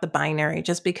thing about the binary,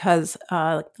 just because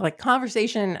like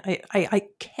conversation, I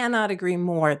cannot agree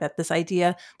more that this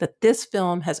idea that this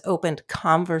film has opened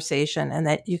conversation and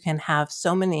that you can have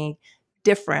so many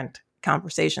different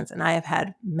conversations. And I have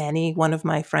had many. One of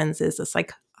my friends is a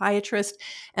psychiatrist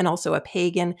and also a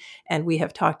pagan. And we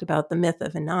have talked about the myth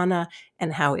of Inanna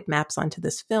and how it maps onto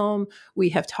this film. We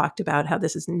have talked about how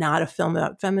this is not a film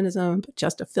about feminism, but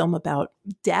just a film about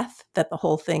death, that the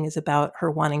whole thing is about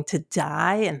her wanting to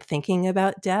die and thinking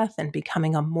about death and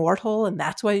becoming immortal. And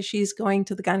that's why she's going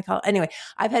to the gynecologist. Anyway,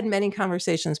 I've had many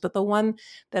conversations, but the one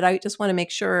that I just want to make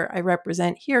sure I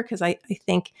represent here, because I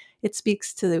think it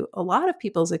speaks to a lot of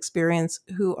people's experience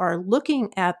who are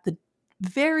looking at the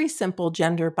very simple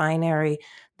gender binary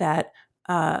that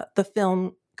the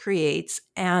film creates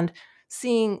and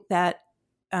seeing that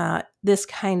this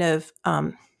kind of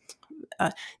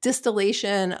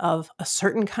distillation of a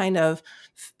certain kind of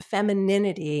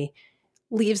femininity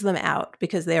leaves them out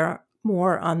because they're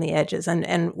more on the edges.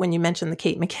 And when you mentioned the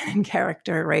Kate McKinnon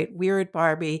character, right, Weird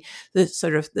Barbie, the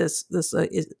sort of this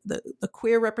is the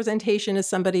queer representation is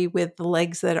somebody with the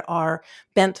legs that are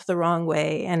bent the wrong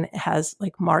way and has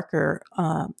like marker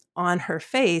on her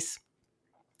face.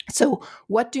 So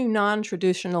what do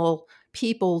non-traditional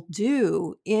people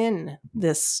do in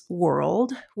this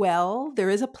world? Well,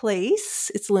 there is a place.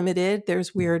 It's limited.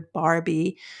 There's Weird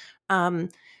Barbie.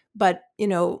 But,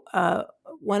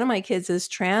 one of my kids is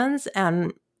trans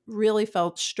and really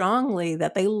felt strongly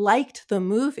that they liked the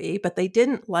movie, but they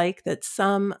didn't like that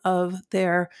some of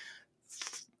their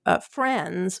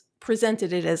friends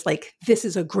presented it as like, this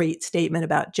is a great statement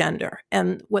about gender.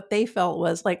 And what they felt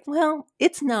was like, well,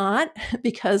 it's not,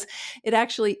 because it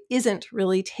actually isn't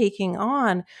really taking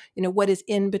on, what is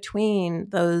in between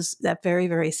that very,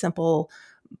 very simple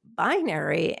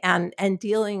binary and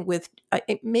dealing with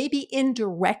maybe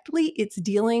indirectly it's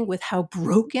dealing with how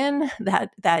broken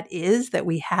that is, that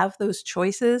we have those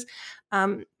choices.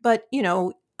 But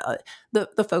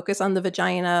the focus on the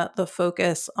vagina, the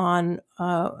focus on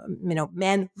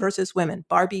men versus women,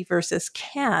 Barbie versus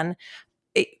Ken.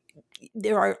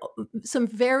 There are some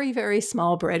very, very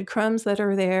small breadcrumbs that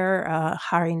are there.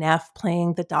 Hari Neff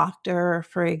playing the doctor,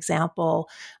 for example.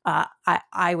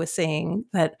 I was saying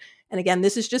that, and again,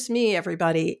 this is just me,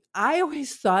 everybody. I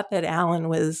always thought that Alan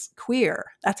was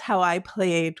queer. That's how I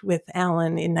played with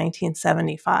Alan in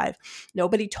 1975.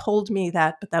 Nobody told me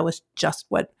that, but that was just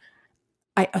what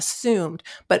I assumed.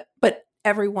 But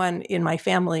everyone in my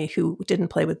family who didn't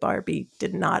play with Barbie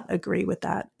did not agree with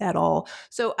that at all.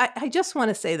 So I just want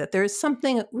to say that there's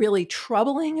something really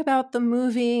troubling about the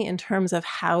movie in terms of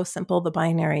how simple the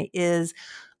binary is,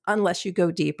 unless you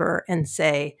go deeper and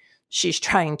say, she's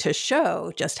trying to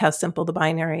show just how simple the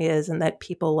binary is and that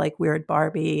people like Weird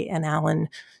Barbie and Alan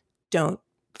don't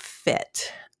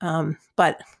fit.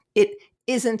 But it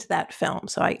isn't that film.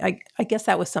 So I guess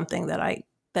that was something that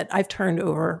I've turned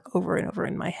over and over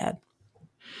in my head.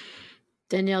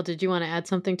 Danielle, did you want to add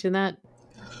something to that?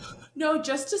 No,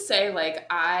 just to say, like,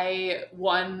 I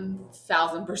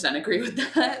 1000% agree with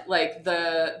that. Like,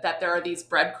 that there are these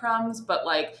breadcrumbs, but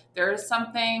like there is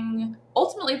something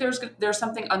ultimately there's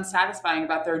something unsatisfying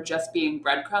about there just being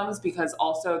breadcrumbs, because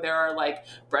also there are like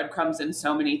breadcrumbs in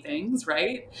so many things,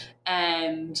 right?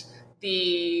 And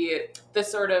the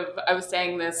sort of, I was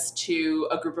saying this to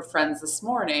a group of friends this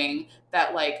morning,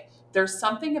 that like there's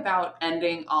something about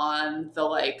ending on the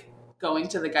like going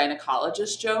to the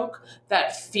gynecologist joke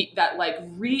that like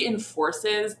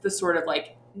reinforces the sort of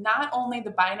like not only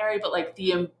the binary but like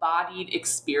the embodied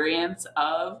experience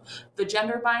of the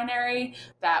gender binary,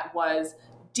 that was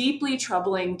deeply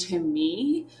troubling to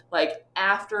me, like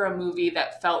after a movie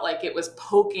that felt like it was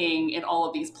poking in all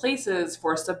of these places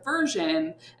for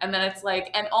subversion. And then it's like,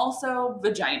 and also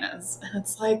vaginas, and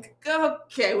it's like,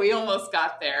 okay, we almost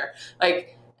got there.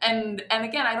 Like, and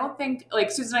again, I don't think, like,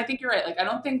 Susan, I think you're right. Like, I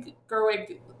don't think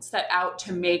Gerwig set out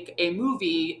to make a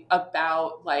movie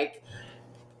about like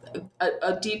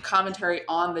a deep commentary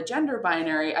on the gender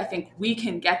binary. I think we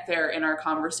can get there in our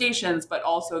conversations, but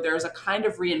also there's a kind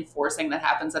of reinforcing that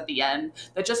happens at the end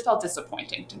that just felt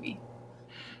disappointing to me.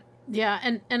 Yeah,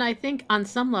 and I think on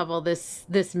some level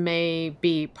this may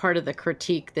be part of the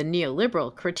critique, the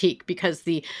neoliberal critique, because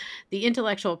the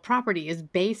intellectual property is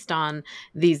based on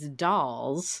these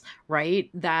dolls, right?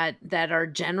 That are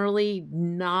generally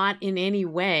not in any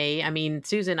way. I mean,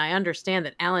 Susan, I understand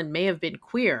that Alan may have been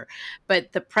queer,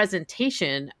 but the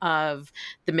presentation of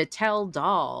the Mattel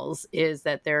dolls is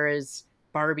that there is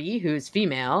Barbie, who's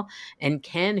female, and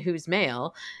Ken, who's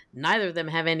male. Neither of them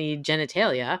have any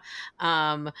genitalia.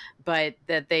 But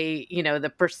that they,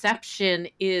 the perception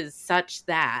is such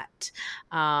that,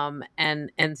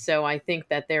 and so I think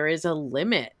that there is a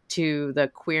limit to the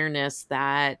queerness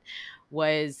that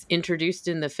was introduced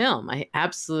in the film. I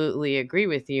absolutely agree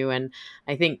with you, and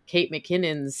I think Kate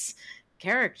McKinnon's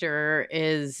character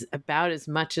is about as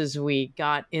much as we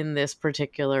got in this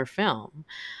particular film,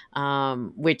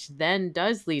 which then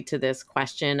does lead to this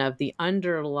question of the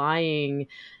underlying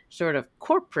sort of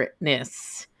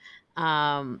corporateness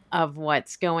of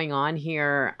what's going on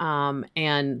here,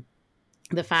 and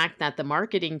the fact that the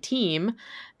marketing team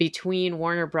between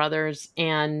Warner Brothers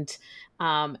and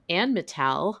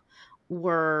Mattel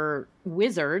were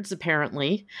wizards,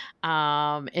 apparently,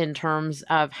 in terms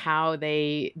of how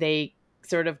they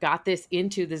sort of got this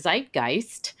into the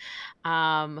zeitgeist.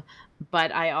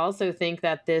 But I also think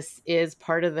that this is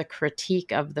part of the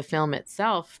critique of the film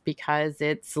itself, because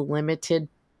it's limited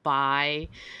by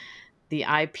the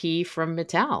IP from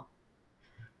Mattel.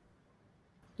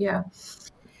 Yeah.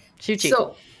 Shuchi.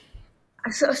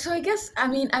 So I guess, I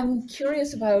mean, I'm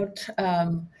curious about,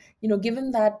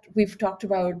 given that we've talked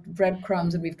about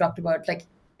breadcrumbs and we've talked about like,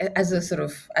 as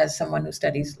someone who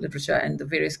studies literature and the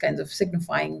various kinds of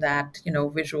signifying that,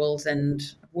 visuals and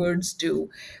words do,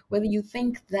 whether you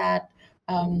think that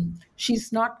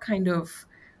she's not kind of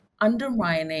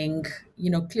undermining,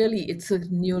 clearly it's a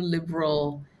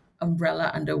neoliberal umbrella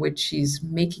under which she's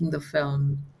making the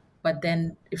film. But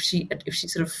then if she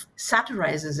sort of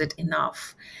satirizes it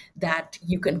enough that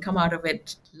you can come out of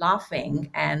it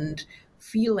laughing and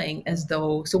feeling as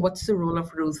though, so what's the role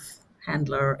of Ruth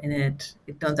Handler in it?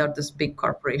 It turns out this big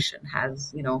corporation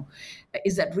has,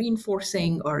 is that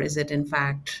reinforcing, or is it in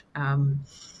fact,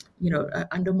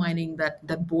 undermining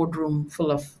that boardroom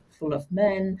full of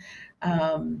men?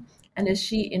 And is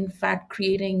she in fact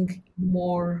creating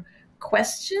more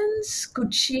questions?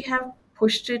 Could she have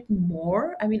pushed it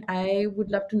more? I mean, I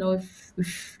would love to know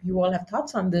if you all have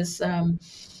thoughts on this.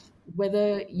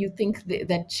 Whether you think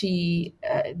that she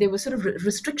there were sort of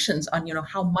restrictions on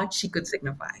how much she could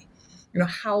signify,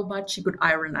 how much she could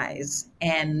ironize,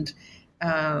 and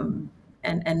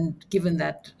given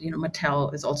that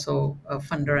Mattel is also a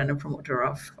funder and a promoter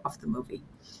of the movie.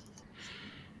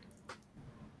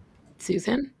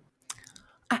 Susan?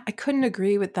 I couldn't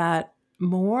agree with that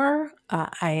more.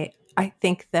 I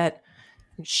think that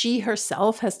she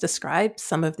herself has described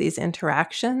some of these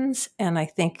interactions, and I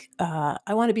think I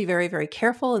want to be very, very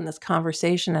careful in this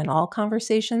conversation and all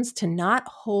conversations to not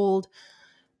hold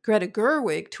Greta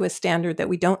Gerwig to a standard that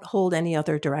we don't hold any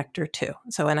other director to.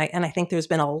 So, and I think there's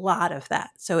been a lot of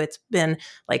that. So it's been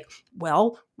like,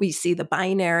 well, we see the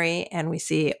binary and we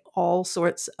see all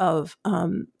sorts of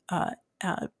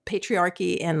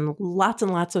patriarchy in lots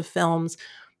and lots of films,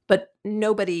 but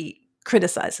nobody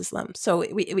criticizes them. So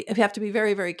we have to be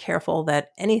very, very careful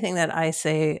that anything that I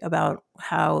say about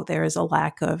how there is a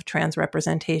lack of trans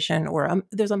representation, or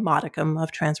there's a modicum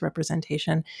of trans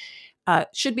representation,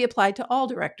 should be applied to all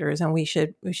directors, and we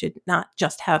should not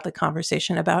just have the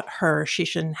conversation about her. She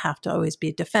shouldn't have to always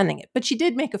be defending it. But she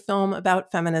did make a film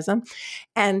about feminism,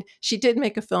 and she did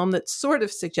make a film that sort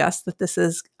of suggests that this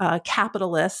is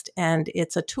capitalist and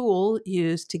it's a tool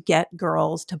used to get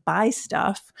girls to buy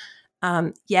stuff.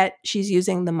 Yet she's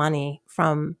using the money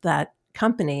from that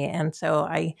company, and so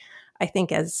I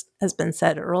think, as has been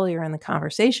said earlier in the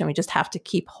conversation, we just have to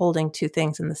keep holding two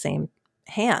things in the same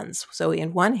hands. So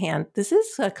in one hand, this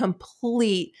is a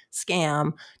complete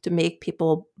scam to make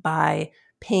people buy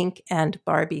pink and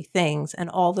Barbie things, and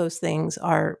all those things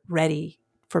are ready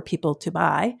for people to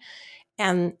buy.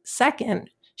 And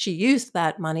second, she used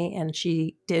that money and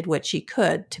she did what she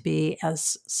could to be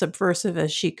as subversive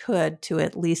as she could to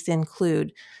at least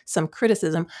include some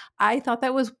criticism. I thought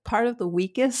that was part of the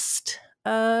weakest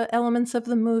elements of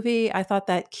the movie. I thought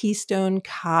that Keystone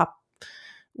Cop,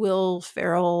 Will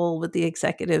Ferrell with the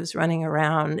executives running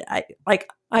around, I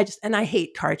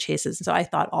hate car chases, so I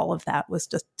thought all of that was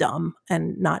just dumb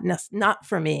and not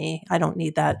for me. I don't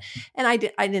need that, and I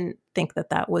didn't think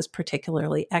that was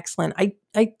particularly excellent.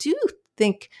 I do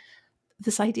think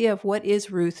this idea of what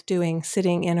is Ruth doing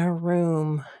sitting in a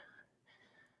room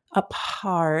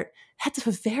apart, that's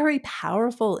a very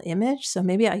powerful image. So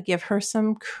maybe I give her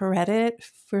some credit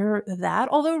for that.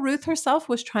 Although Ruth herself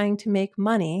was trying to make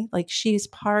money, like she's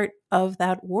part of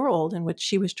that world in which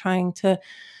she was trying to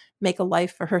make a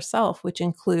life for herself, which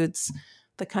includes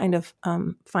the kind of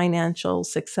financial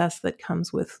success that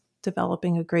comes with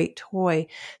developing a great toy.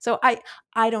 So I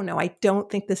don't know. I don't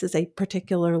think this is a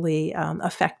particularly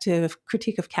effective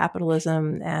critique of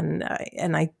capitalism, and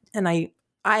I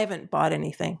haven't bought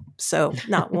anything, so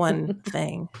not one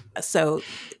thing. So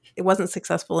it wasn't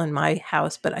successful in my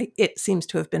house, but it seems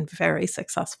to have been very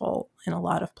successful in a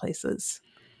lot of places.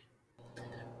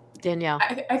 Danielle,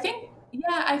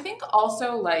 I think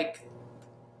also like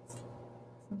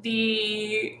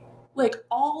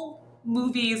all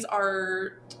movies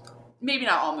are, maybe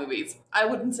not all movies. I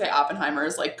wouldn't say Oppenheimer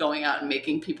is like going out and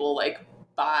making people like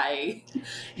buy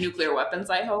nuclear weapons,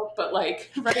 I hope, but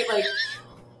like, right, like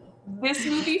this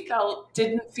movie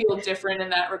didn't feel different in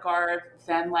that regard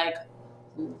than like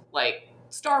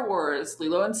Star Wars,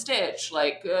 Lilo and Stitch,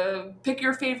 like pick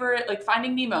your favorite, like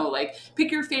Finding Nemo, like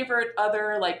pick your favorite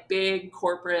other like big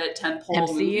corporate tentpole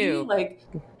movie, like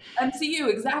MCU,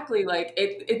 exactly. Like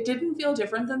it didn't feel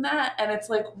different than that. And it's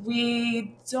like,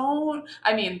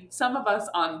 some of us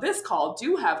on this call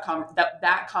do have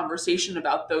that conversation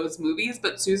about those movies.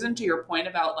 But Susan, to your point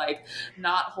about like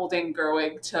not holding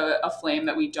Gerwig to a flame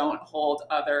that we don't hold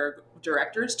other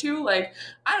directors to, like,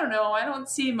 I don't know, I don't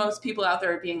see most people out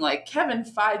there being like, Kevin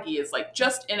Feige is like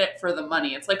just in it for the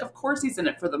money. It's like, of course he's in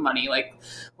it for the money. Like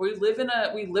we live in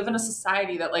a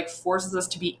society that like forces us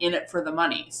to be in it for the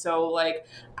money. So like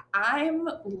I'm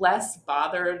less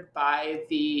bothered by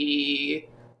the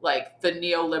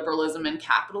neoliberalism and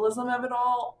capitalism of it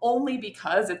all, only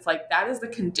because it's like that's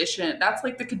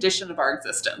like the condition of our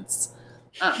existence.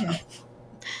 I don't know.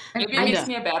 Maybe it makes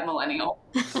me a bad millennial.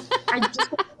 I just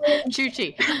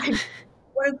Chuchi.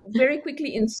 want to very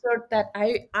quickly insert that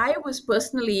I was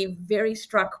personally very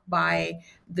struck by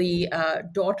the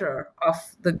daughter of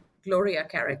the Gloria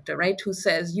character, right, who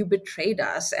says, "You betrayed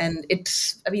us," and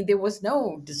there was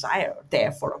no desire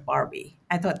there for a Barbie.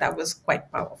 I thought that was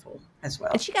quite powerful as well.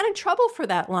 And she got in trouble for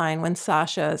that line when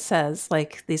Sasha says,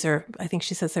 like, I think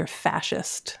she says they're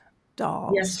fascist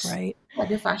dolls, yes. Right? Yeah,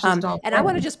 they're fascist dolls. And I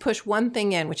want to just push one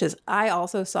thing in, which is I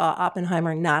also saw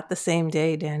Oppenheimer not the same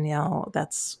day, Danielle.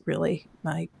 That's really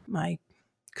my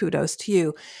kudos to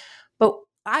you. But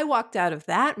I walked out of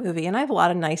that movie, and I have a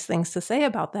lot of nice things to say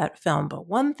about that film. But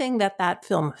one thing that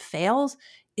film fails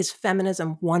is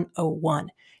Feminism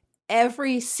 101.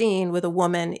 Every scene with a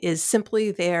woman is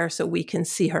simply there so we can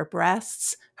see her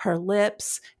breasts, her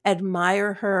lips,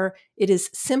 admire her. It is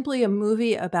simply a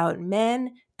movie about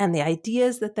men and the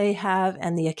ideas that they have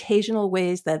and the occasional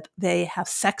ways that they have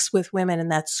sex with women,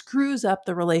 and that screws up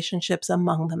the relationships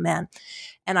among the men.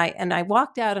 And I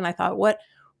walked out and I thought,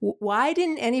 why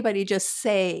didn't anybody just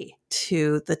say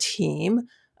to the team,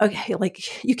 okay,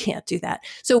 like, you can't do that.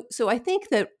 So I think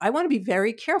that I want to be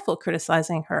very careful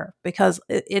criticizing her, because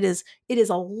it is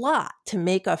a lot to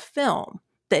make a film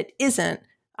that isn't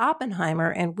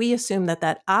Oppenheimer. And we assume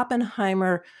that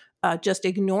Oppenheimer just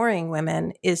ignoring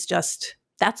women is just,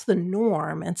 that's the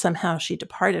norm. And somehow she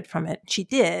departed from it. She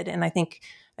did. And I think,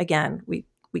 again, we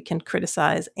can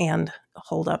criticize and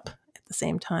hold up at the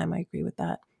same time. I agree with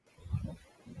that.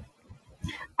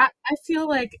 I feel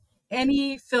like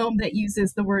any film that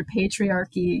uses the word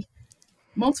patriarchy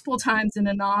multiple times in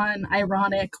a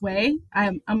non-ironic way,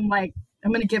 I'm like,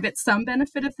 I'm going to give it some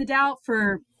benefit of the doubt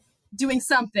for doing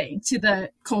something to the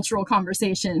cultural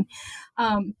conversation.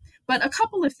 But a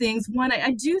couple of things. One,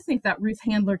 I do think that Ruth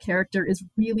Handler character is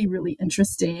really, really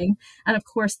interesting. And of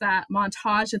course, that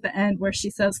montage at the end where she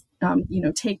says,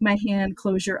 take my hand,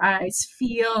 close your eyes,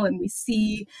 feel, and we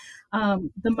see the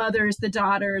mothers, the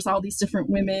daughters, all these different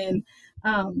women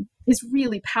is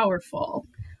really powerful.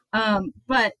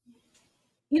 But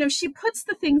she puts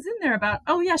the things in there about,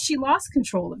 oh yeah, she lost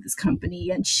control of this company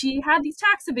and she had these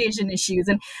tax evasion issues.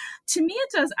 And to me, it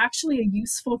does actually a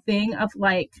useful thing of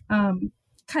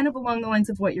kind of along the lines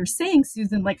of what you're saying,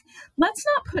 Susan, let's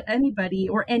not put anybody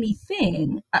or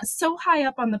anything so high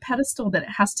up on the pedestal that it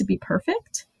has to be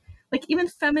perfect. Even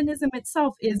feminism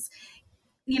itself is,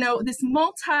 this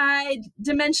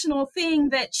multi-dimensional thing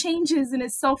that changes and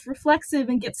is self-reflexive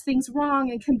and gets things wrong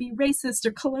and can be racist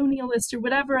or colonialist or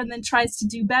whatever, and then tries to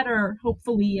do better,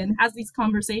 hopefully, and has these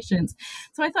conversations.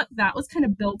 So I thought that was kind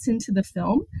of built into the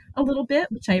film a little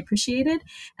bit, which I appreciated.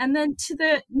 And then to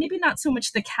the, maybe not so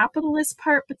much the capitalist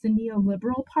part, but the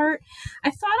neoliberal part, I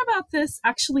thought about this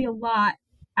actually a lot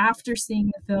after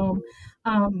seeing the film.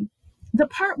 The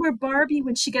part where Barbie,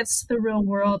 when she gets to the real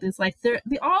world, is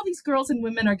all these girls and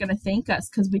women are going to thank us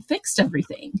because we fixed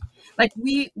everything.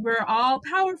 We're all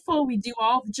powerful. We do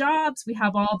all the jobs. We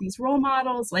have all these role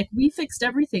models. We fixed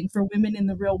everything for women in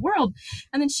the real world.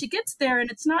 And then she gets there,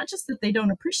 and it's not just that they don't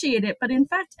appreciate it, but in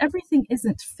fact, everything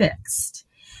isn't fixed.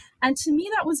 And to me,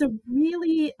 that was a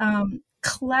really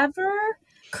clever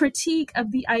critique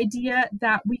of the idea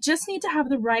that we just need to have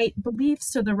the right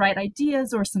beliefs or the right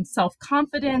ideas or some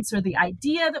self-confidence or the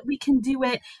idea that we can do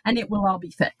it and it will all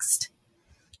be fixed,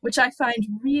 which I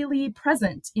find really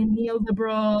present in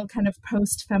neoliberal kind of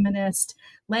post-feminist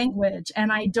language.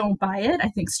 And I don't buy it. I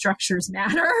think structures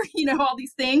matter, all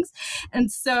these things. And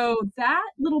so that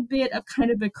little bit of kind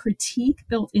of a critique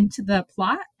built into the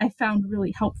plot, I found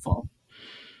really helpful.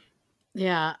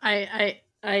 Yeah,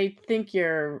 I think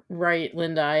you're right,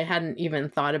 Linda. I hadn't even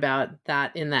thought about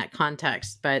that in that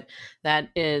context, but that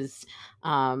is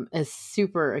a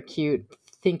super acute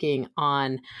thinking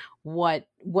on what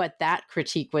that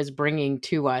critique was bringing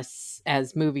to us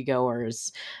as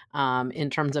moviegoers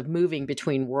in terms of moving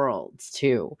between worlds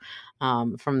too,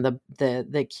 from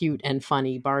the cute and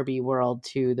funny Barbie world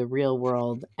to the real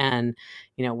world, and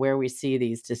where we see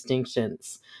these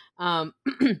distinctions.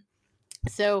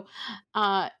 So,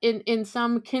 in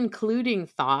some concluding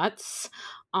thoughts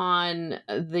on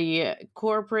the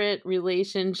corporate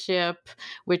relationship,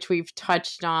 which we've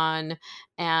touched on,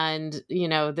 and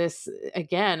this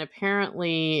again,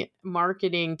 apparently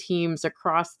marketing teams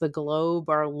across the globe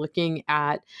are looking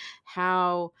at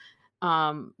how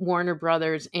Warner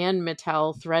Brothers and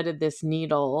Mattel threaded this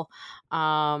needle,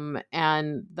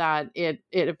 and that it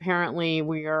apparently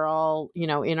we are all,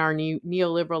 in our new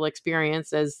neoliberal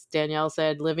experience, as Danielle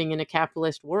said, living in a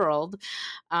capitalist world,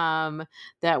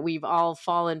 that we've all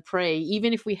fallen prey,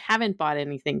 even if we haven't bought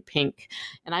anything pink.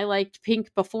 And I liked pink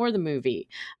before the movie.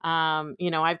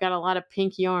 I've got a lot of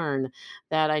pink yarn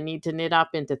that I need to knit up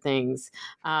into things.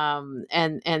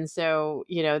 And so,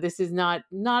 this is not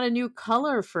a new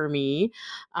color for me.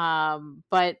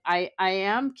 But I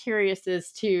am curious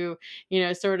as to,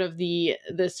 sort of the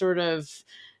sort of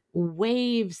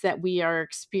waves that we are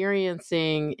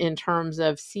experiencing in terms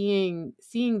of seeing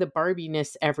the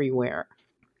Barbie-ness everywhere.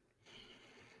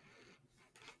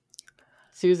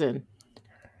 Susan.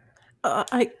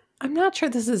 I'm not sure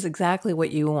this is exactly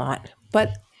what you want,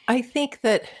 but I think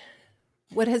that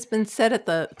what has been said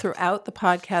throughout the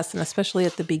podcast, and especially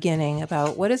at the beginning,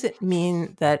 about what does it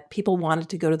mean that people wanted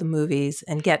to go to the movies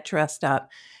and get dressed up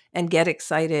and get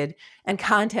excited and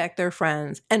contact their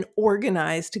friends and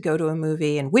organize to go to a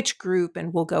movie and which group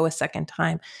and we'll go a second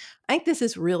time. I think this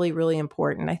is really, really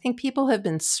important. I think people have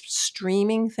been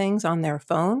streaming things on their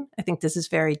phone. I think this is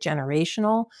very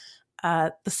generational.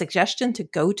 The suggestion to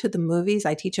go to the movies,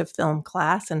 I teach a film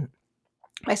class and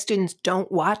my students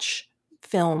don't watch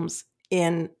films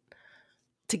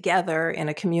together in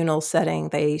a communal setting.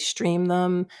 They stream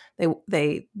them.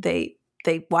 They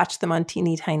watch them on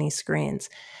teeny tiny screens.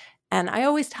 And I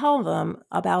always tell them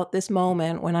about this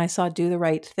moment when I saw Do the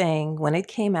Right Thing when it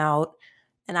came out.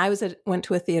 And I went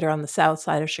to a theater on the south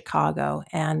side of Chicago,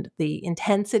 and the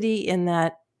intensity in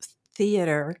that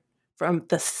theater from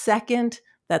the second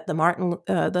that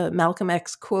the Malcolm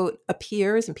X quote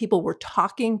appears and people were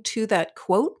talking to that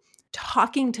quote,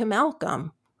 talking to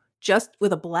Malcolm, just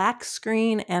with a black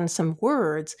screen and some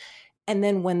words. And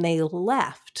then when we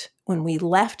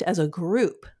left as a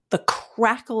group, the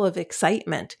crackle of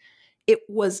excitement, it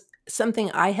was something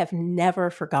I have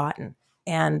never forgotten.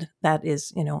 And that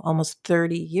is, almost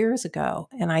 30 years ago.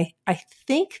 And I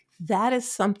think that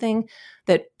is something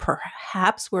that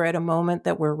perhaps we're at a moment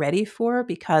that we're ready for,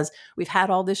 because we've had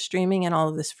all this streaming and all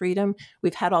of this freedom.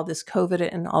 We've had all this COVID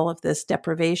and all of this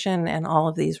deprivation and all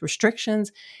of these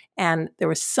restrictions. And there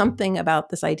was something about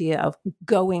this idea of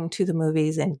going to the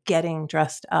movies and getting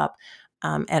dressed up,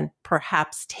 and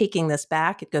perhaps taking this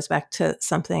back. It goes back to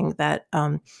something that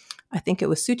I think it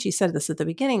was Suchi said this at the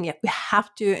beginning. We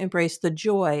have to embrace the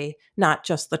joy, not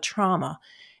just the trauma.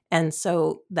 And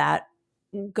so that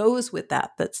goes with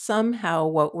that somehow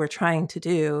what we're trying to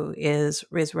do is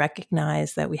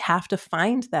recognize that we have to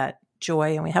find that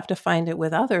joy, and we have to find it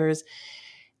with others.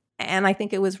 And I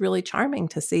think it was really charming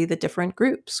to see the different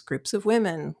groups of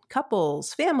women,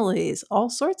 couples, families, all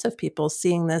sorts of people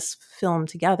seeing this film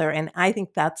together. And I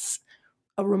think that's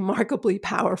a remarkably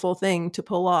powerful thing to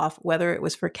pull off, whether it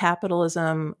was for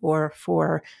capitalism or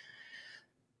for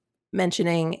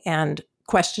mentioning and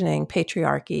questioning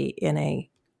patriarchy in a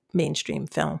mainstream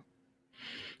film.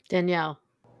 Danielle.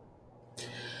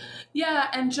 Yeah,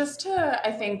 and just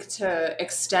I think to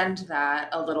extend that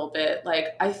a little bit,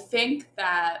 like, I think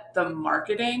that the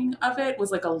marketing of it was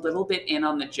like a little bit in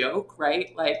on the joke,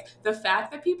 right? Like, the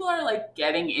fact that people are like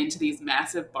getting into these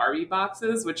massive Barbie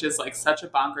boxes, which is like such a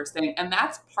bonkers thing. And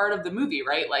that's part of the movie,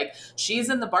 right? Like, she's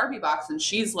in the Barbie box and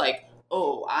she's like,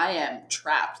 oh, I am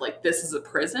trapped. Like, this is a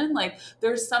prison. Like,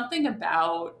 there's something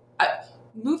about...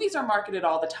 movies are marketed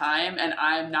all the time, and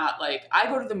I'm not like... I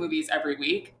go to the movies every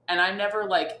week, and I'm never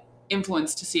like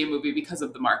influenced to see a movie because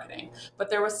of the marketing. But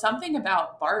there was something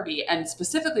about Barbie, and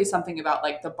specifically something about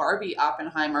like the Barbie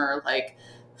Oppenheimer like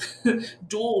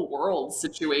dual world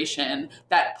situation,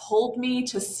 that pulled me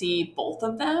to see both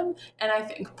of them. And I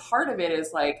think part of it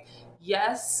is like,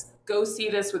 yes, go see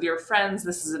this with your friends.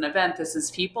 This is an event. This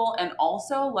is people. And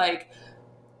also like,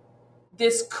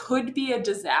 this could be a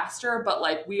disaster, but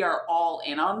like, we are all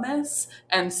in on this.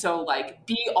 And so like,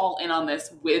 be all in on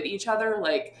this with each other.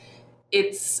 Like,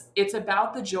 it's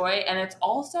about the joy, and it's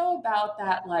also about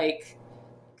that like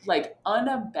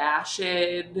unabashed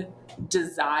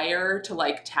desire to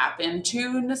like tap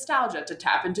into nostalgia, to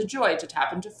tap into joy, to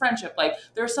tap into friendship. Like,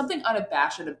 there's something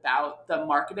unabashed about the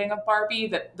marketing of Barbie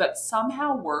that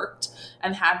somehow worked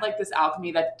and had like this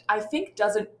alchemy that I think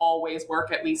doesn't always work,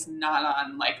 at least not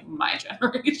on like my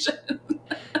generation.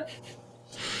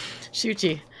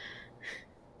 Shuchi.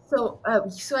 So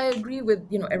I agree with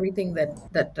everything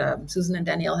that Susan and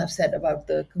Danielle have said about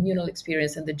the communal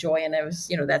experience and the joy, and I was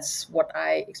that's what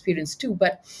I experienced too.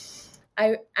 But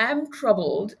I am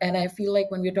troubled, and I feel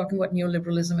like when we're talking about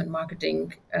neoliberalism and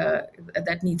marketing,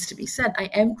 that needs to be said. I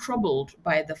am troubled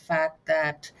by the fact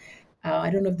that I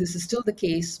don't know if this is still the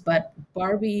case, but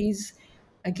Barbies,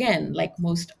 again, like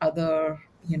most other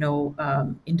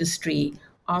industry,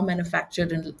 are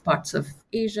manufactured in parts of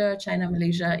Asia, China,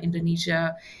 Malaysia,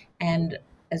 Indonesia. And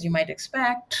as you might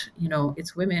expect,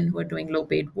 it's women who are doing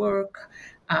low-paid work.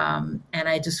 And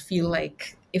I just feel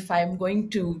like if I'm going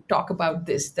to talk about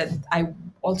this, that I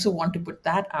also want to put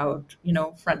that out,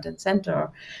 front and center.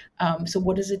 So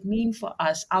what does it mean for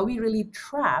us? Are we really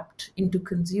trapped into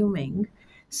consuming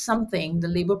something, the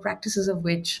labor practices of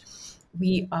which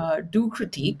we do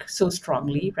critique so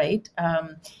strongly, right?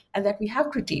 And that we have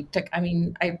critiqued.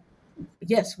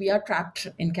 Yes, we are trapped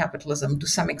in capitalism to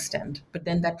some extent, but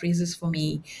then that raises for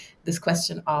me this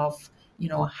question of,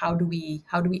 how do we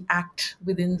act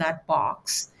within that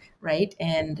box, right?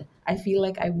 And I feel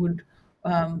like I would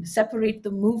separate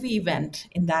the movie event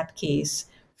in that case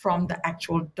from the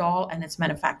actual doll and its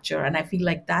manufacture. And I feel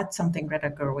like that's something Greta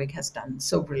Gerwig has done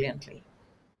so brilliantly.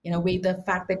 In a way, the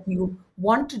fact that you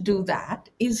want to do that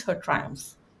is her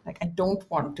triumph. Like, I don't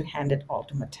want to hand it all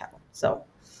to Mattel. So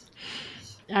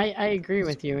I agree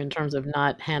with you in terms of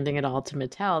not handing it all to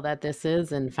Mattel, that this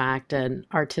is, in fact, an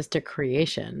artistic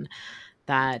creation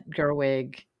that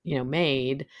Gerwig,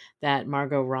 made, that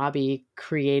Margot Robbie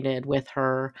created with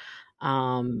her,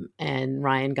 and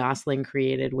Ryan Gosling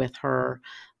created with her,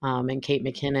 and Kate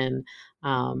McKinnon,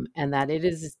 and that it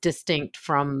is distinct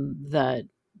from the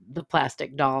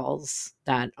plastic dolls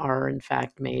that are, in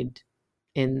fact, made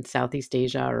in Southeast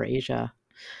Asia or Asia.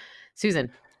 Susan.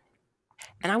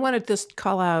 And I want to just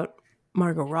call out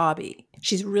Margot Robbie.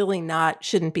 She's really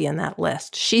shouldn't be in that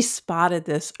list. She spotted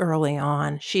this early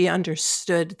on. She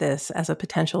understood this as a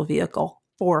potential vehicle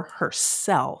for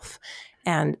herself.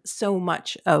 And so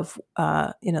much of,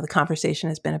 the conversation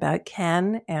has been about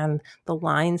Ken and the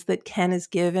lines that Ken is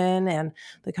given and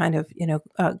the kind of,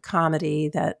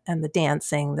 comedy and the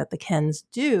dancing that the Kens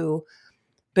do.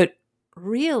 But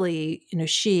really,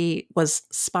 she was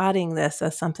spotting this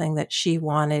as something that she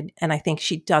wanted. And I think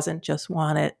she doesn't just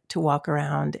want it to walk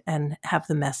around and have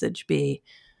the message be,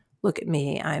 look at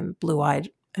me, I'm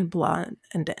blue-eyed and blonde,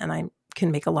 and I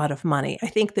can make a lot of money. I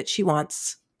think that she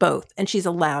wants both, and she's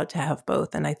allowed to have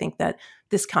both. And I think that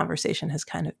this conversation has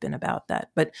kind of been about that.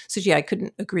 But Suji, I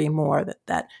couldn't agree more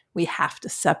that we have to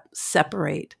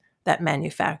separate that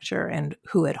manufacturer and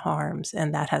who it harms.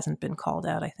 And that hasn't been called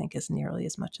out, I think, as nearly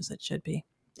as much as it should be.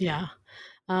 Yeah.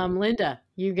 Linda,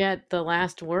 you get the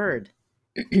last word.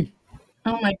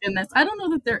 Oh my goodness. I don't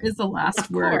know that there is a last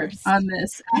word on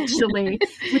this, actually,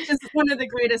 which is one of the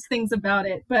greatest things about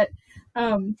it. But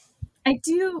I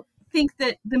do think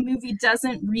that the movie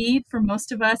doesn't read for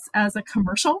most of us as a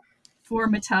commercial for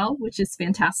Mattel, which is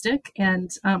fantastic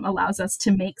and allows us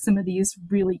to make some of these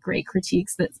really great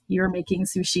critiques that you're making,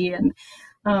 Sushi. And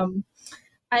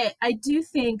I do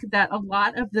think that a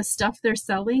lot of the stuff they're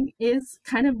selling is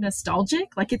kind of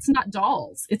nostalgic. Like, it's not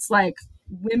dolls. It's like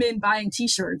women buying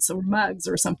t-shirts or mugs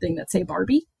or something that say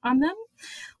Barbie on them,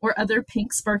 or other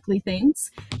pink sparkly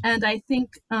things. And I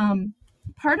think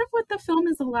part of what the film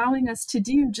is allowing us to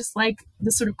do, just like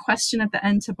the sort of question at the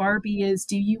end to Barbie, is,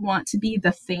 do you want to be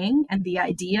the thing and the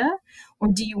idea, or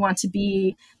do you want to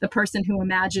be the person who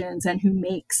imagines and who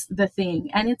makes the thing?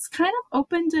 And it's kind of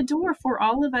opened a door for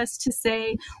all of us to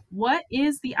say, what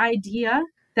is the idea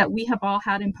that we have all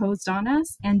had imposed on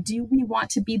us? And do we want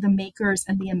to be the makers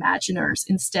and the imaginers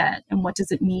instead? And what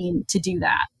does it mean to do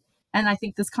that? And I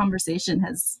think this conversation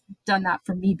has done that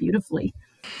for me beautifully.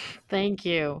 Thank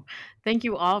you. Thank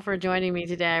you all for joining me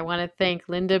today. I want to thank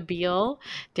Linda Beal,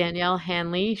 Danielle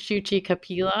Hanley, Shuchi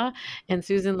Kapila, and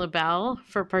Susan LaBelle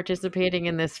for participating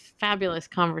in this fabulous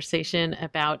conversation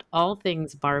about all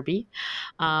things Barbie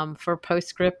for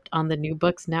PostScript on the New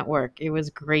Books Network. It was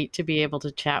great to be able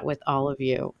to chat with all of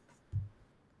you.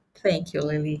 Thank you,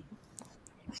 Lily.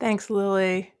 Thanks,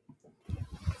 Lily.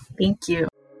 Thank you.